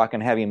hard rock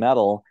and heavy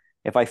metal,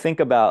 if I think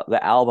about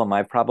the album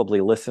I've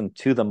probably listened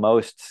to the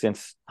most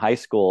since high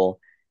school,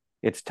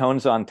 it's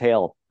Tones on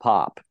Tail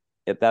Pop.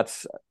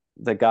 That's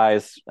the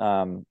guys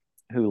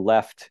who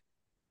left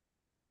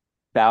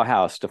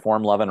Bauhaus to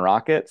form Love and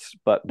Rockets,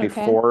 but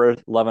before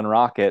Love and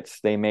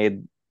Rockets, they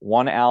made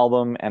one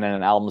album and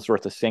an album's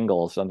worth of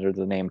singles under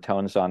the name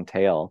Tones on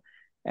Tail.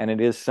 And it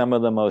is some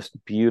of the most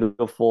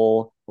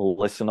beautiful,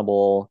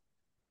 listenable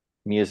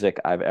music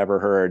I've ever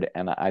heard.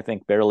 And I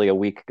think barely a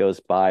week goes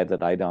by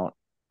that I don't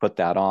put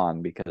that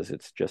on because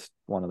it's just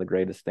one of the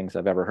greatest things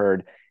I've ever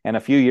heard. And a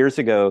few years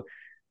ago,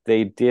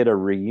 they did a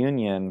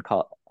reunion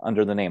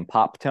under the name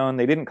Pop Tone.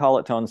 They didn't call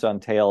it Tones on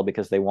Tail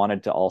because they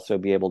wanted to also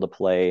be able to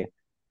play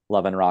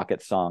Love and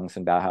Rocket songs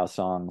and Bauhaus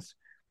songs.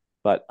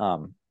 But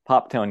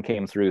Pop Tone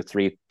came through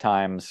 3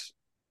 times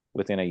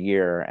within a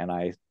year, and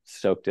I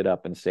soaked it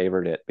up and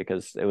savored it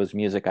because it was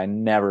music I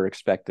never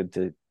expected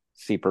to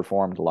see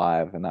performed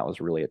live, and that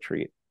was really a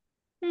treat.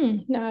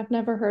 No, I've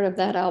never heard of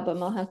that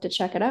album. I'll have to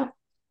check it out.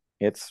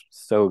 It's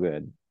so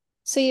good.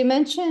 So you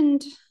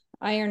mentioned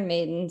Iron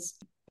Maiden's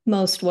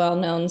most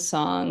well-known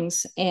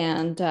songs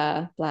and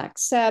Black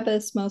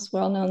Sabbath's most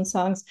well-known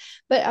songs,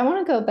 but I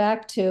want to go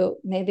back to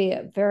maybe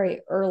a very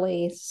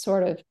early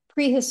sort of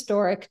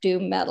prehistoric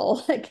doom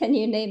metal. Can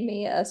you name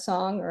me a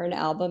song or an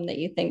album that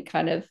you think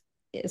kind of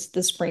is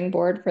the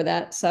springboard for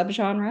that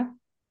subgenre?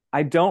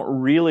 I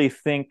don't really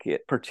think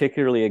it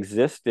particularly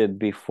existed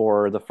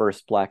before the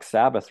first Black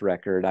Sabbath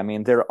record. I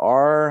mean, there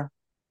are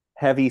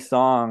heavy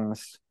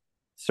songs,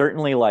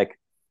 certainly like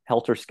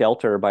Helter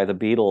Skelter by the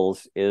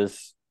Beatles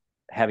is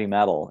heavy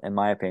metal, in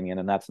my opinion,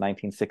 and that's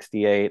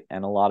 1968.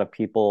 And a lot of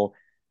people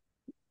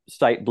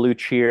cite Blue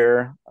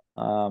Cheer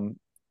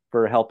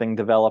for helping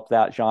develop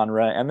that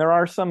genre. And there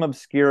are some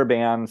obscure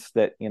bands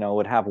that,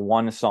 would have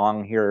one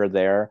song here or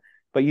there,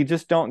 but you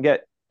just don't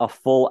get a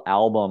full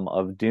album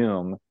of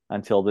doom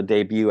until the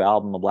debut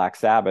album of Black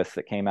Sabbath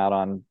that came out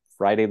on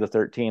Friday the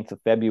 13th of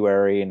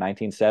February in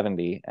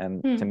 1970.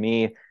 And to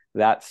me,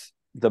 that's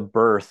the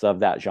birth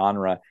of that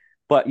genre.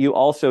 But you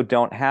also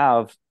don't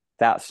have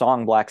that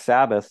song Black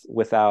Sabbath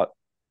without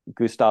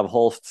Gustav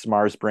Holst's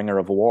Mars Bringer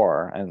of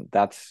War. And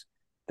that's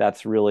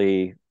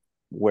really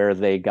where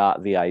they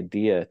got the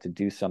idea to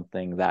do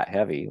something that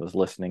heavy, was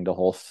listening to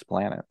Holst's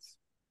Planets.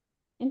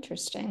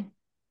 Interesting.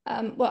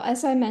 Well,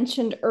 as I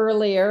mentioned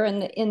earlier in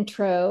the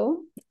intro,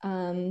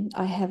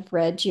 I have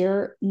read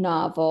your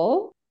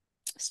novel,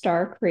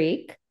 Star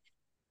Creek.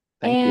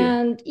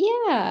 Thank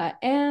you. Yeah,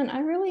 and I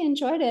really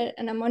enjoyed it.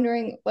 And I'm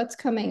wondering what's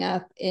coming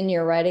up in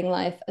your writing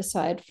life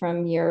aside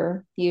from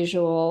your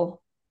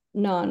usual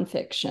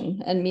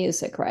nonfiction and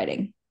music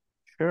writing.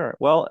 Sure.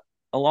 Well,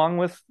 along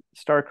with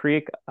Star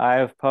Creek,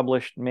 I've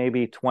published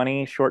maybe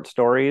 20 short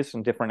stories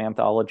in different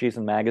anthologies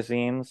and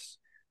magazines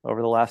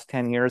over the last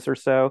 10 years or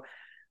so.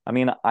 I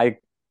mean,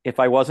 if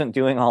I wasn't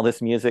doing all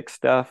this music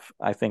stuff,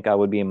 I think I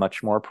would be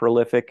much more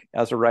prolific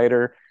as a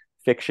writer.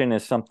 Fiction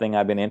is something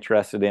I've been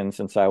interested in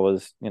since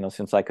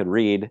since I could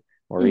read,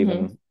 or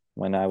even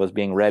when I was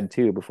being read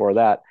to before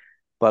that.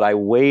 But I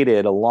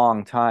waited a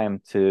long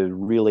time to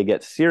really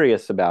get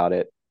serious about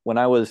it. When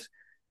I was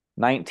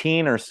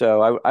 19 or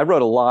so, I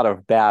wrote a lot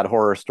of bad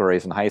horror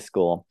stories in high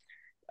school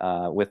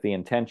with the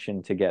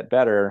intention to get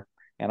better.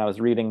 And I was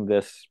reading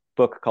this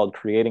book called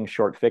Creating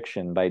Short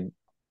Fiction by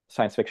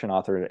science fiction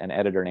author and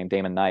editor named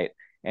Damon Knight.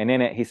 And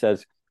in it, he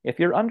says, if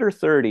you're under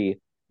 30,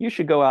 you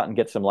should go out and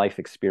get some life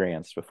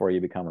experience before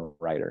you become a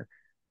writer.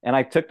 And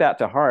I took that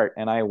to heart,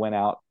 and I went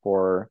out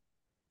for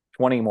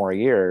 20 more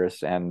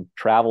years and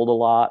traveled a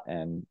lot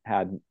and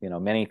had,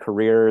 many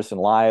careers and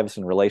lives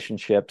and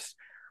relationships.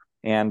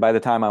 And by the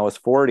time I was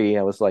 40,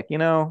 I was like,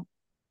 I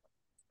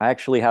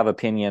actually have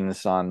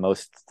opinions on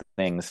most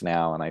things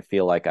now. And I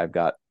feel like I've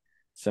got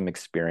some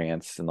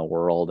experience in the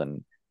world,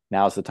 and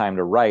now's the time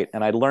to write.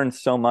 And I learned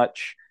so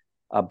much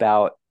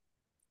about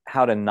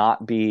how to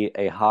not be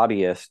a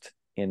hobbyist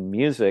in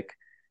music.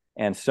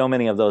 And so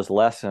many of those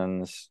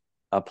lessons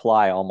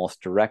apply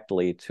almost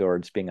directly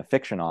towards being a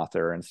fiction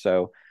author. And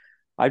so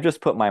I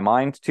just put my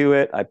mind to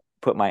it. I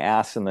put my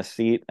ass in the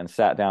seat and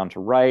sat down to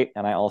write.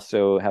 And I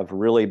also have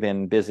really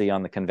been busy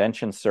on the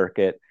convention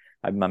circuit.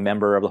 I'm a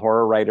member of the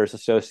Horror Writers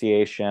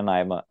Association.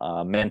 I'm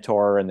a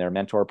mentor in their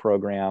mentor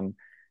program.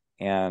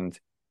 And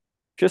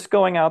just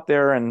going out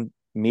there and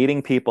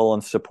meeting people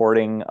and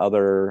supporting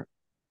other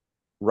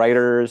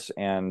writers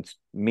and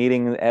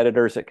meeting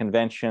editors at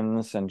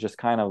conventions and just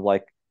kind of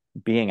like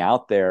being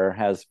out there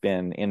has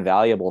been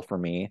invaluable for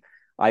me.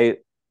 I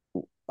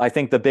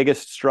think the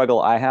biggest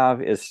struggle I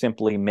have is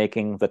simply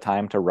making the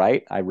time to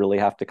write. I really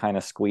have to kind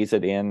of squeeze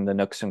it in the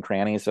nooks and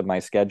crannies of my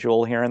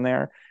schedule here and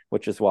there,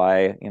 which is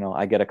why,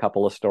 I get a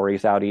couple of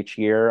stories out each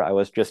year. I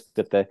was just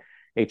at the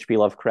H.P.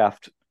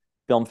 Lovecraft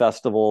Film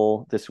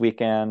Festival this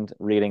weekend,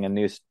 reading a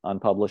new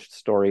unpublished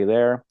story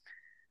there.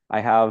 I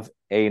have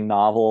a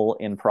novel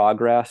in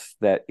progress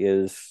that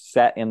is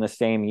set in the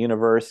same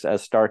universe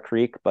as Star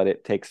Creek, but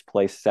it takes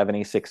place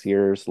 76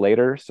 years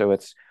later. So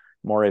it's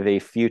more of a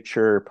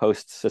future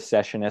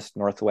post-secessionist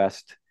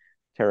Northwest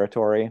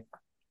territory.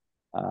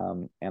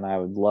 And I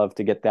would love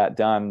to get that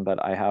done,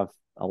 but I have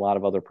a lot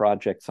of other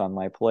projects on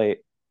my plate.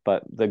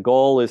 But the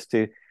goal is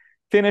to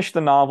finish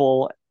the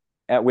novel,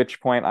 at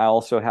which point I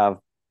also have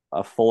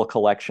a full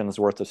collection's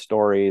worth of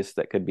stories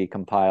that could be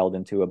compiled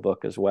into a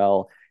book as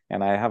well.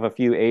 And I have a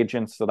few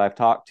agents that I've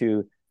talked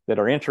to that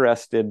are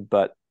interested,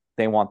 but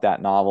they want that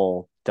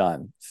novel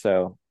done.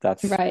 So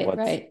that's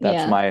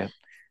my,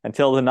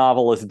 until the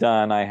novel is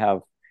done, I have,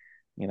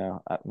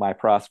 my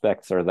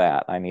prospects are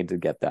that I need to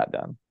get that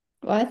done.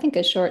 Well, I think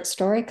a short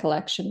story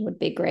collection would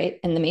be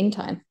great in the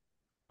meantime.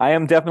 I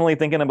am definitely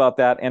thinking about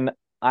that. And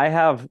I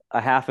have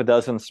a half a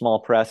dozen small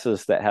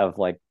presses that have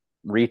like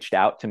reached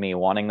out to me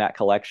wanting that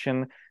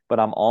collection, but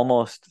I'm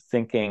almost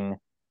thinking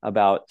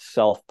about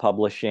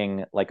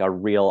self-publishing like a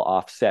real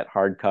offset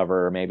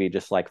hardcover, or maybe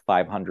just like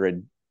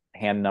 500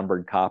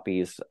 hand-numbered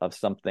copies of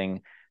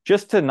something,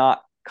 just to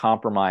not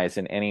compromise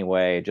in any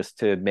way, just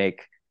to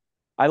make,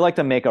 I like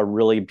to make a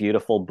really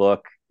beautiful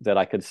book that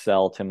I could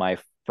sell to my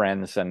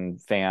friends and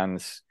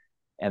fans,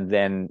 and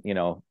then,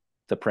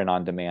 the print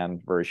on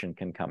demand version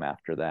can come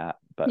after that.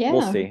 But we'll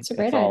Yeah, see. it's a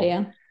great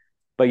idea.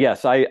 But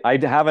yes, I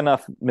have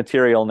enough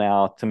material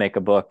now to make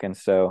a book, and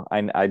so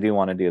I do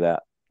want to do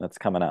that. That's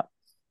coming up.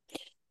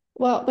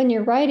 Well, when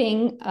you're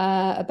writing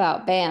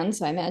about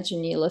bands, I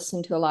imagine you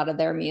listen to a lot of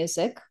their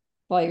music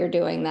while you're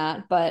doing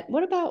that. But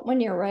what about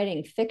when you're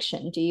writing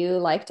fiction? Do you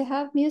like to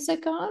have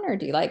music on, or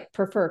do you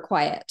prefer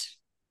quiet?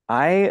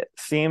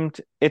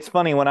 It's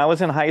funny, when I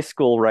was in high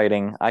school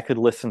writing, I could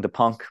listen to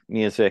punk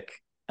music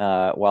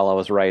while I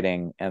was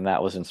writing, and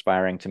that was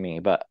inspiring to me.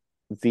 But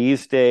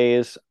these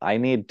days, I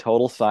need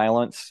total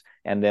silence.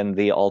 And then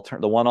the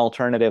one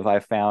alternative I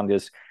found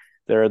is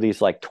there are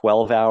these like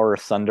 12-hour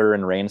thunder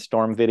and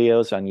rainstorm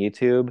videos on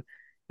YouTube.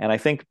 And I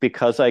think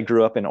because I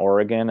grew up in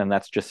Oregon and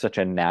that's just such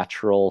a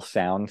natural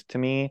sound to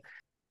me,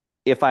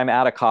 if I'm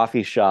at a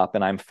coffee shop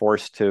and I'm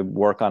forced to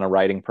work on a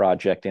writing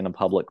project in a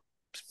public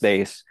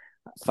space,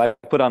 if I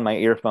put on my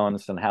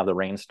earphones and have the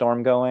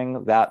rainstorm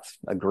going, that's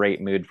a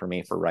great mood for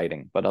me for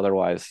writing. But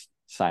otherwise,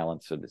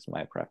 silence is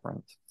my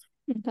preference.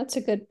 That's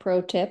a good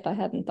pro tip. I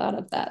hadn't thought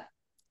of that.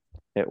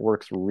 It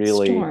works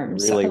really,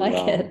 Storms. I really like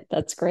well. it.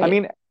 That's great. I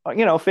mean,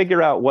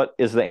 figure out what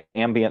is the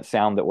ambient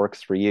sound that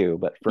works for you.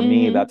 But for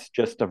me, that's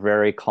just a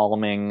very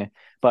calming,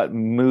 but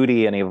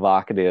moody and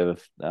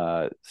evocative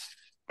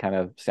kind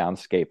of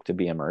soundscape to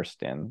be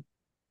immersed in.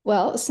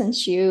 Well,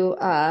 since you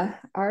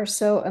are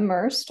so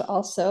immersed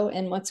also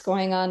in what's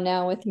going on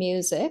now with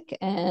music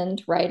and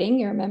writing,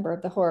 you're a member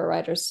of the Horror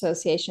Writers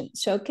Association.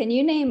 So, can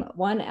you name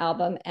one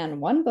album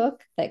and one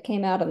book that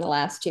came out in the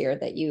last year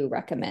that you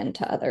recommend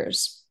to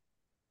others?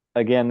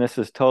 Again, this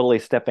is totally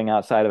stepping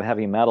outside of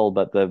heavy metal,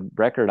 but the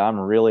record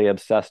I'm really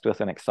obsessed with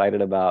and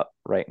excited about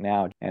right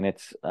now, and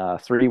it's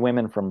three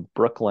women from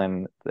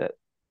Brooklyn that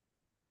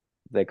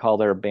they call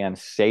their band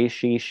Say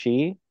She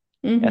She.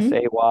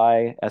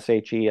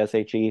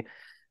 SayShe.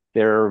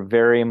 They're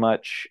very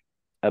much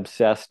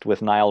obsessed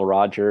with Nile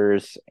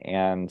Rodgers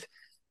and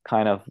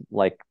kind of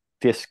like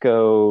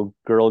disco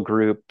girl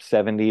group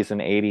 70s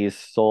and 80s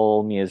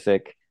soul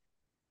music.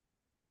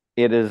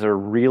 It is a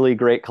really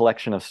great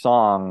collection of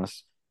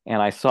songs,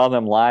 and I saw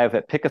them live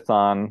at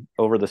Pickathon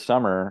over the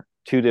summer,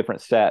 two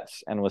different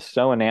sets, and was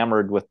so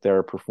enamored with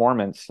their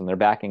performance and their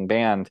backing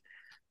band.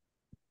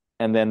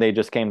 And then they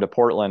just came to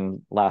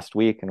Portland last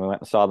week, and we went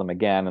and saw them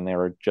again, and they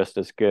were just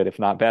as good, if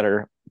not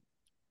better.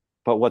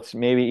 But what's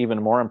maybe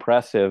even more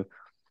impressive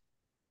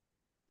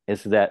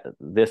is that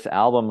this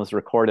album was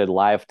recorded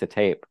live to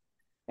tape.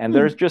 And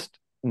there's just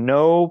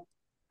no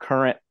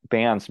current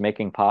bands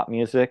making pop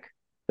music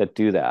that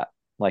do that.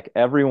 Like,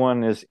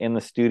 everyone is in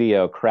the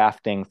studio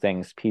crafting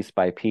things piece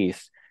by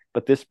piece.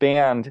 But this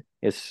band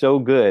is so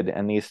good,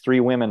 and these three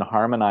women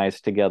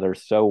harmonize together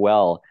so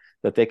well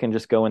that they can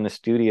just go in the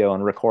studio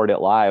and record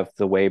it live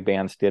the way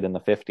bands did in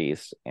the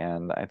 50s.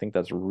 And I think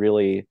that's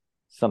really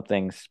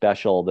something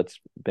special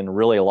that's been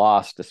really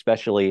lost,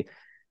 especially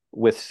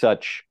with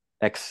such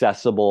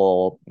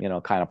accessible,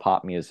 kind of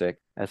pop music.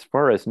 As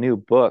far as new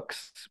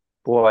books,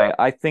 boy,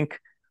 I think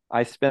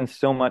I spend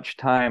so much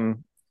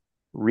time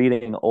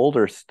reading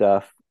older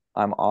stuff.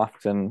 I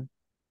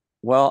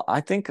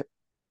think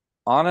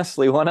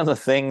honestly, one of the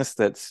things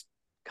that's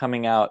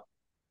coming out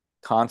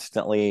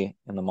constantly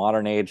in the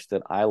modern age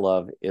that I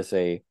love is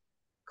a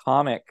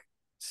comic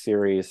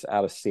series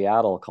out of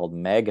Seattle called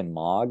Meg and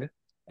Mog,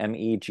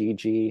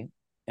 Meggmogg.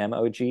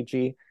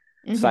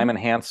 Simon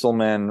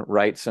Hanselman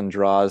writes and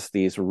draws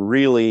these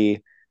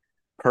really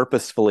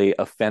purposefully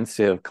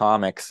offensive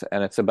comics,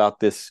 and it's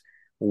about this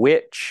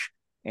witch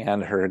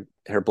and her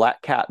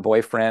black cat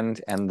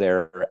boyfriend and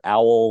their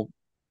owl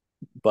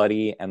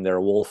buddy and their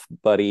wolf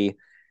buddy,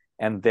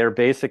 and they're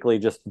basically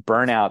just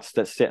burnouts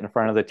that sit in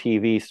front of the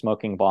TV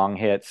smoking bong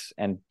hits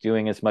and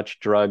doing as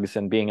much drugs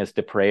and being as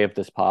depraved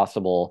as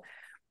possible.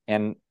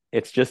 And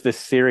it's just this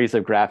series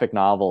of graphic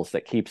novels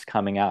that keeps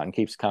coming out and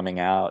keeps coming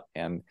out.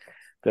 And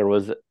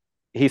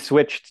he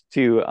switched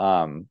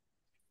to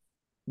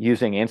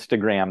using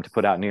Instagram to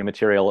put out new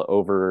material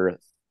over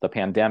the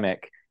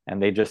pandemic,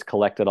 and they just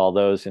collected all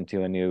those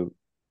into a new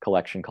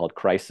collection called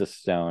Crisis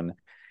Zone.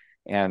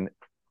 And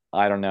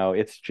I don't know,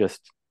 it's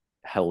just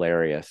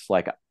hilarious.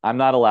 Like, I'm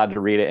not allowed to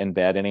read it in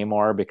bed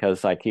anymore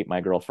because I keep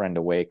my girlfriend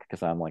awake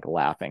because I'm like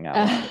laughing out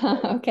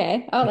loud.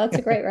 Okay. Oh, that's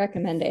a great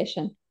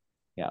recommendation.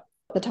 Yeah.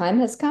 The time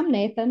has come,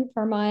 Nathan,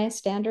 for my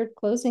standard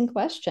closing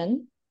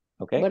question.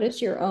 Okay. What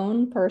is your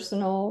own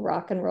personal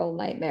rock and roll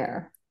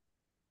nightmare?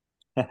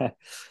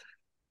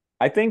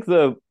 I think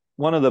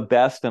one of the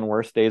best and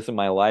worst days of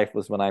my life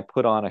was when I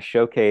put on a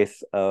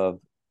showcase of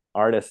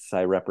artists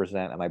I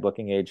represent at my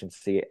booking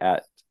agency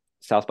at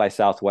South by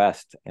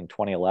Southwest in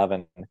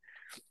 2011.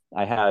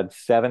 I had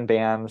 7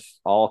 bands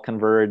all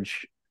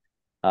converge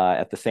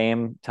at the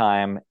same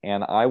time,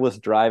 and I was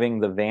driving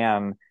the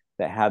van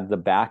that had the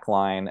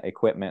backline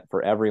equipment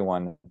for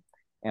everyone.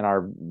 And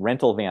our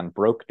rental van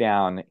broke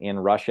down in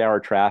rush hour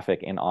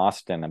traffic in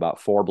Austin,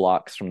 about 4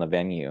 blocks from the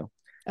venue.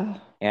 Oh.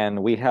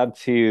 And we had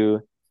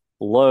to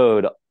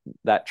load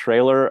that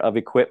trailer of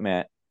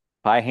equipment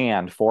by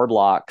hand 4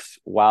 blocks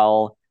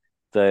while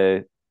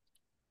the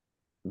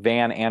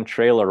van and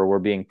trailer were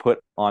being put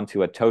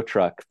onto a tow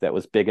truck that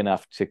was big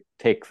enough to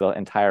take the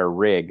entire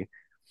rig.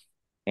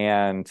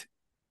 And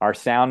our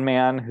sound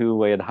man, who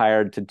we had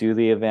hired to do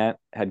the event,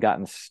 had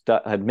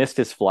missed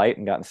his flight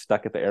and gotten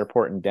stuck at the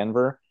airport in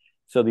Denver.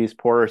 So these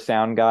poor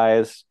sound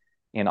guys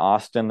in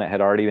Austin that had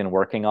already been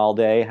working all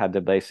day had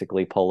to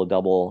basically pull a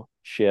double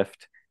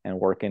shift and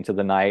work into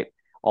the night.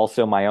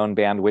 Also, my own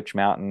band, Witch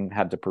Mountain,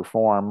 had to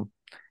perform.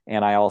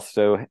 And I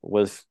also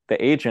was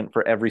the agent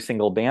for every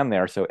single band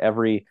there. So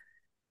every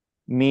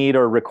need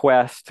or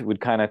request would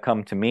kind of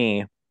come to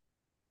me.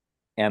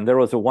 And there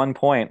was one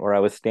point where I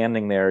was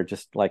standing there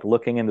just like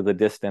looking into the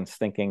distance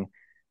thinking,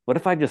 what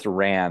if I just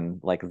ran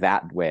like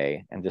that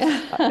way and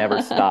just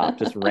never stopped,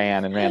 just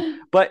ran and ran.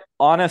 But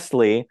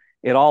honestly,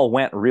 it all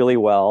went really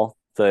well.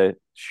 The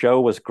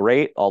show was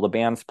great. All the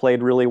bands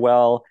played really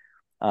well.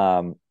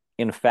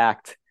 In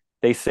fact,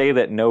 they say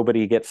that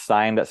nobody gets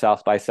signed at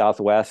South by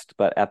Southwest,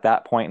 but at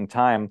that point in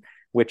time,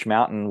 Witch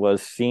Mountain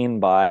was seen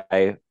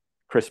by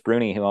Chris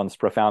Bruni, who owns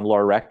Profound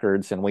Lore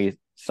Records, and we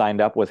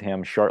signed up with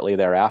him shortly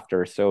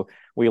thereafter. So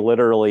we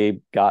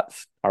literally got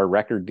our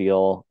record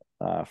deal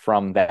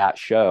from that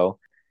show.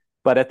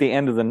 But at the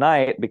end of the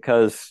night,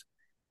 because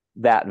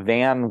that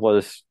van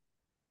was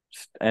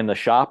in the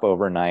shop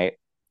overnight,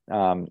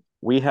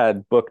 we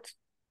had booked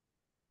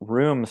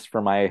rooms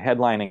for my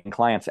headlining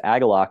clients,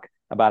 Agalock,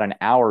 about an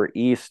hour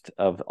east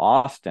of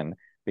Austin,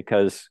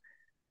 because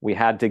we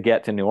had to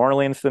get to New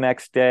Orleans the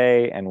next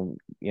day, and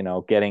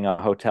getting a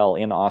hotel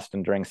in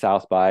Austin during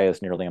South by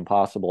is nearly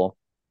impossible.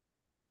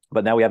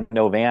 But now we have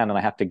no van, and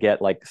I have to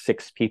get like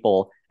 6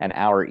 people an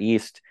hour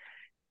east.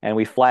 And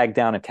we flagged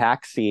down a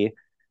taxi,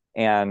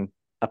 and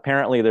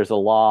apparently there's a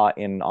law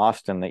in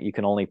Austin that you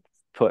can only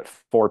put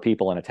 4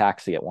 people in a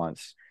taxi at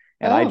once.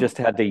 And I just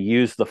had to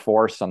use the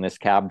force on this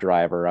cab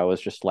driver. I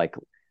was just like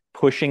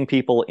pushing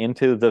people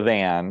into the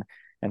van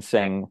and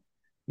saying,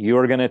 you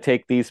are going to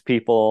take these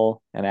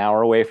people an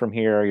hour away from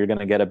here. You're going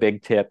to get a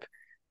big tip.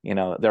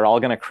 They're all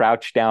going to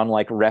crouch down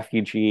like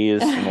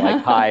refugees and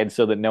like hide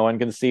so that no one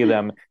can see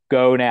them.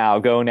 Go now,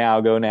 go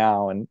now, go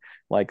now. And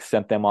like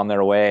sent them on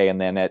their way. And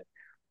then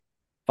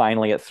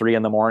finally at 3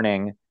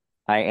 a.m,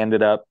 I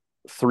ended up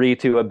 3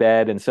 to a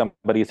bed in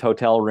somebody's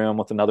hotel room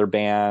with another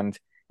band.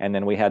 And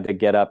then we had to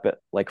get up at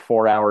like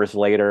 4 hours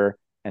later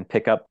and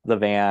pick up the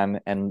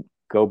van and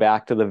go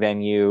back to the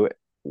venue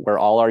where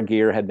all our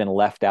gear had been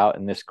left out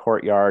in this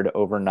courtyard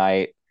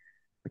overnight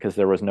because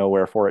there was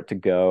nowhere for it to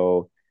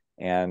go.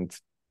 And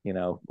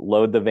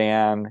load the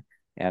van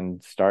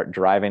and start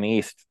driving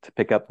east to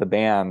pick up the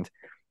band.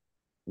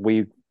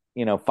 We,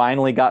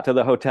 finally got to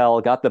the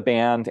hotel, got the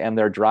band and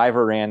their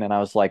driver in, and I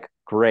was like,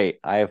 great,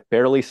 I have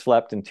barely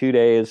slept in 2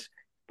 days,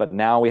 but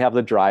now we have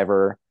the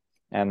driver.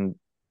 And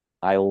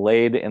I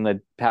laid in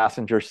the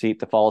passenger seat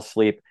to fall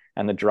asleep,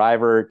 and the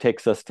driver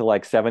takes us to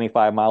like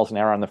 75 miles an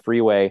hour on the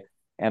freeway.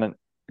 And it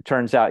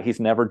turns out he's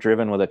never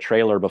driven with a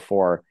trailer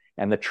before.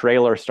 And the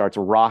trailer starts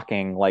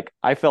rocking. Like,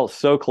 I felt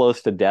so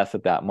close to death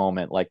at that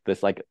moment. Like,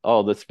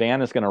 oh, this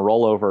van is going to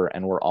roll over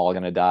and we're all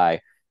going to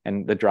die.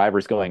 And the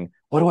driver's going,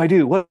 what do I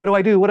do? What do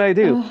I do? What do I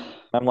do?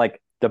 I'm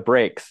like, the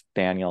brakes,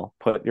 Daniel,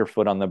 put your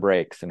foot on the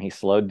brakes. And he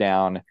slowed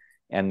down,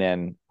 and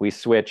then we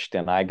switched,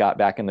 and I got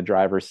back in the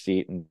driver's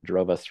seat and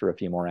drove us for a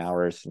few more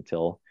hours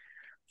until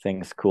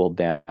things cooled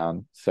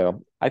down.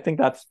 So I think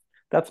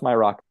that's my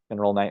rock and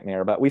roll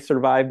nightmare, but we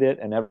survived it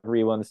and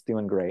everyone's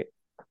doing great.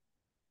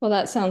 Well,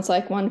 that sounds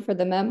like one for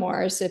the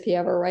memoirs if you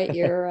ever write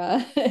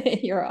your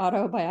your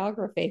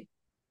autobiography.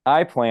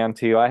 I plan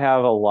to. I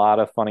have a lot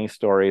of funny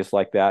stories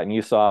like that. And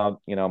you saw,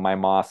 my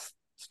Moss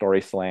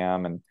Story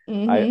Slam. And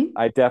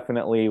I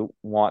definitely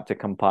want to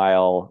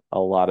compile a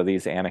lot of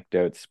these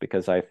anecdotes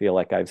because I feel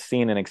like I've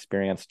seen and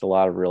experienced a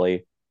lot of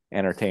really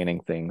entertaining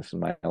things in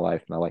my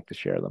life, and I like to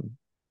share them.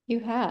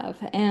 You have.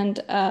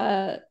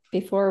 And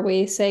before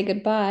we say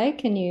goodbye,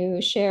 can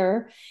you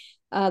share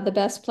the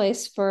best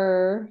place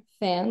for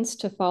fans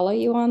to follow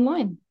you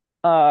online?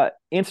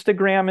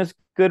 Instagram is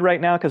good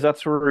right now because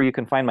that's where you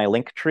can find my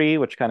link tree,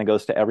 which kind of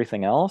goes to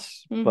everything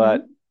else.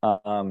 But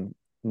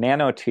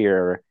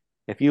Nanotear,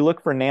 if you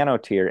look for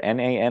Nanotear,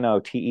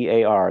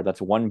 Nanotear,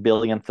 that's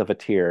 1/1000th of a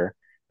tear.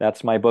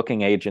 That's my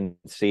booking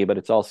agency, but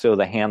it's also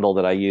the handle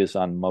that I use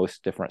on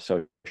most different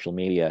social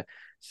media.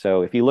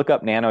 So if you look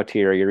up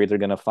Nanotear, you're either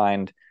going to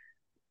find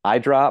eye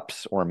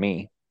drops or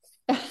me.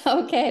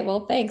 Okay,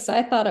 well, thanks.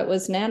 I thought it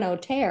was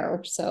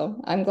Nanotear, so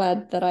I'm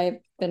glad that I've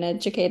been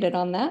educated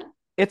on that.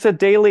 It's a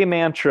daily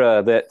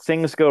mantra that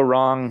things go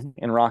wrong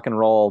in rock and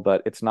roll,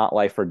 but it's not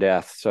life or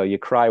death. So you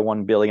cry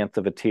 1/1000th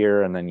of a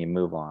tear and then you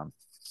move on.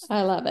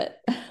 I love it.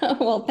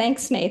 Well,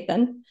 thanks,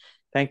 Nathan.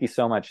 Thank you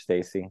so much,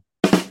 Stacy.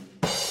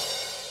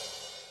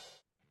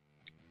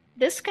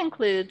 This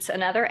concludes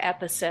another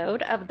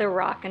episode of the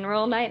Rock and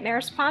Roll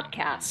Nightmares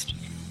podcast.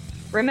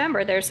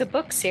 Remember, there's a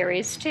book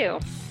series too.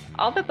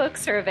 All the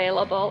books are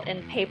available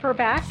in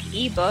paperback,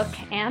 ebook,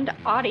 and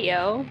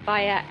audio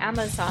via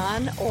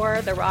Amazon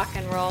or the Rock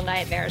and Roll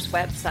Nightmares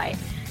website.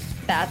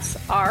 That's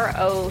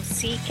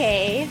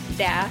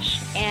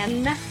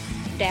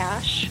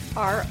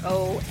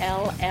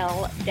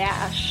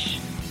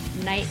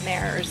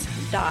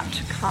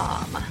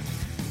ROCK-N-ROLL-Nightmares.com.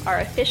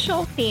 Our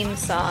official theme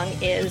song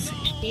is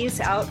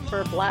She's Out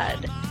for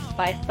Blood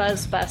by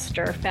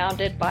Fuzzbuster,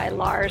 founded by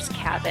Lars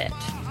Cabot.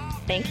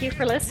 Thank you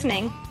for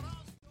listening.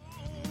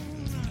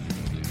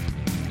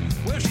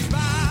 Well, she's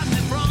mine.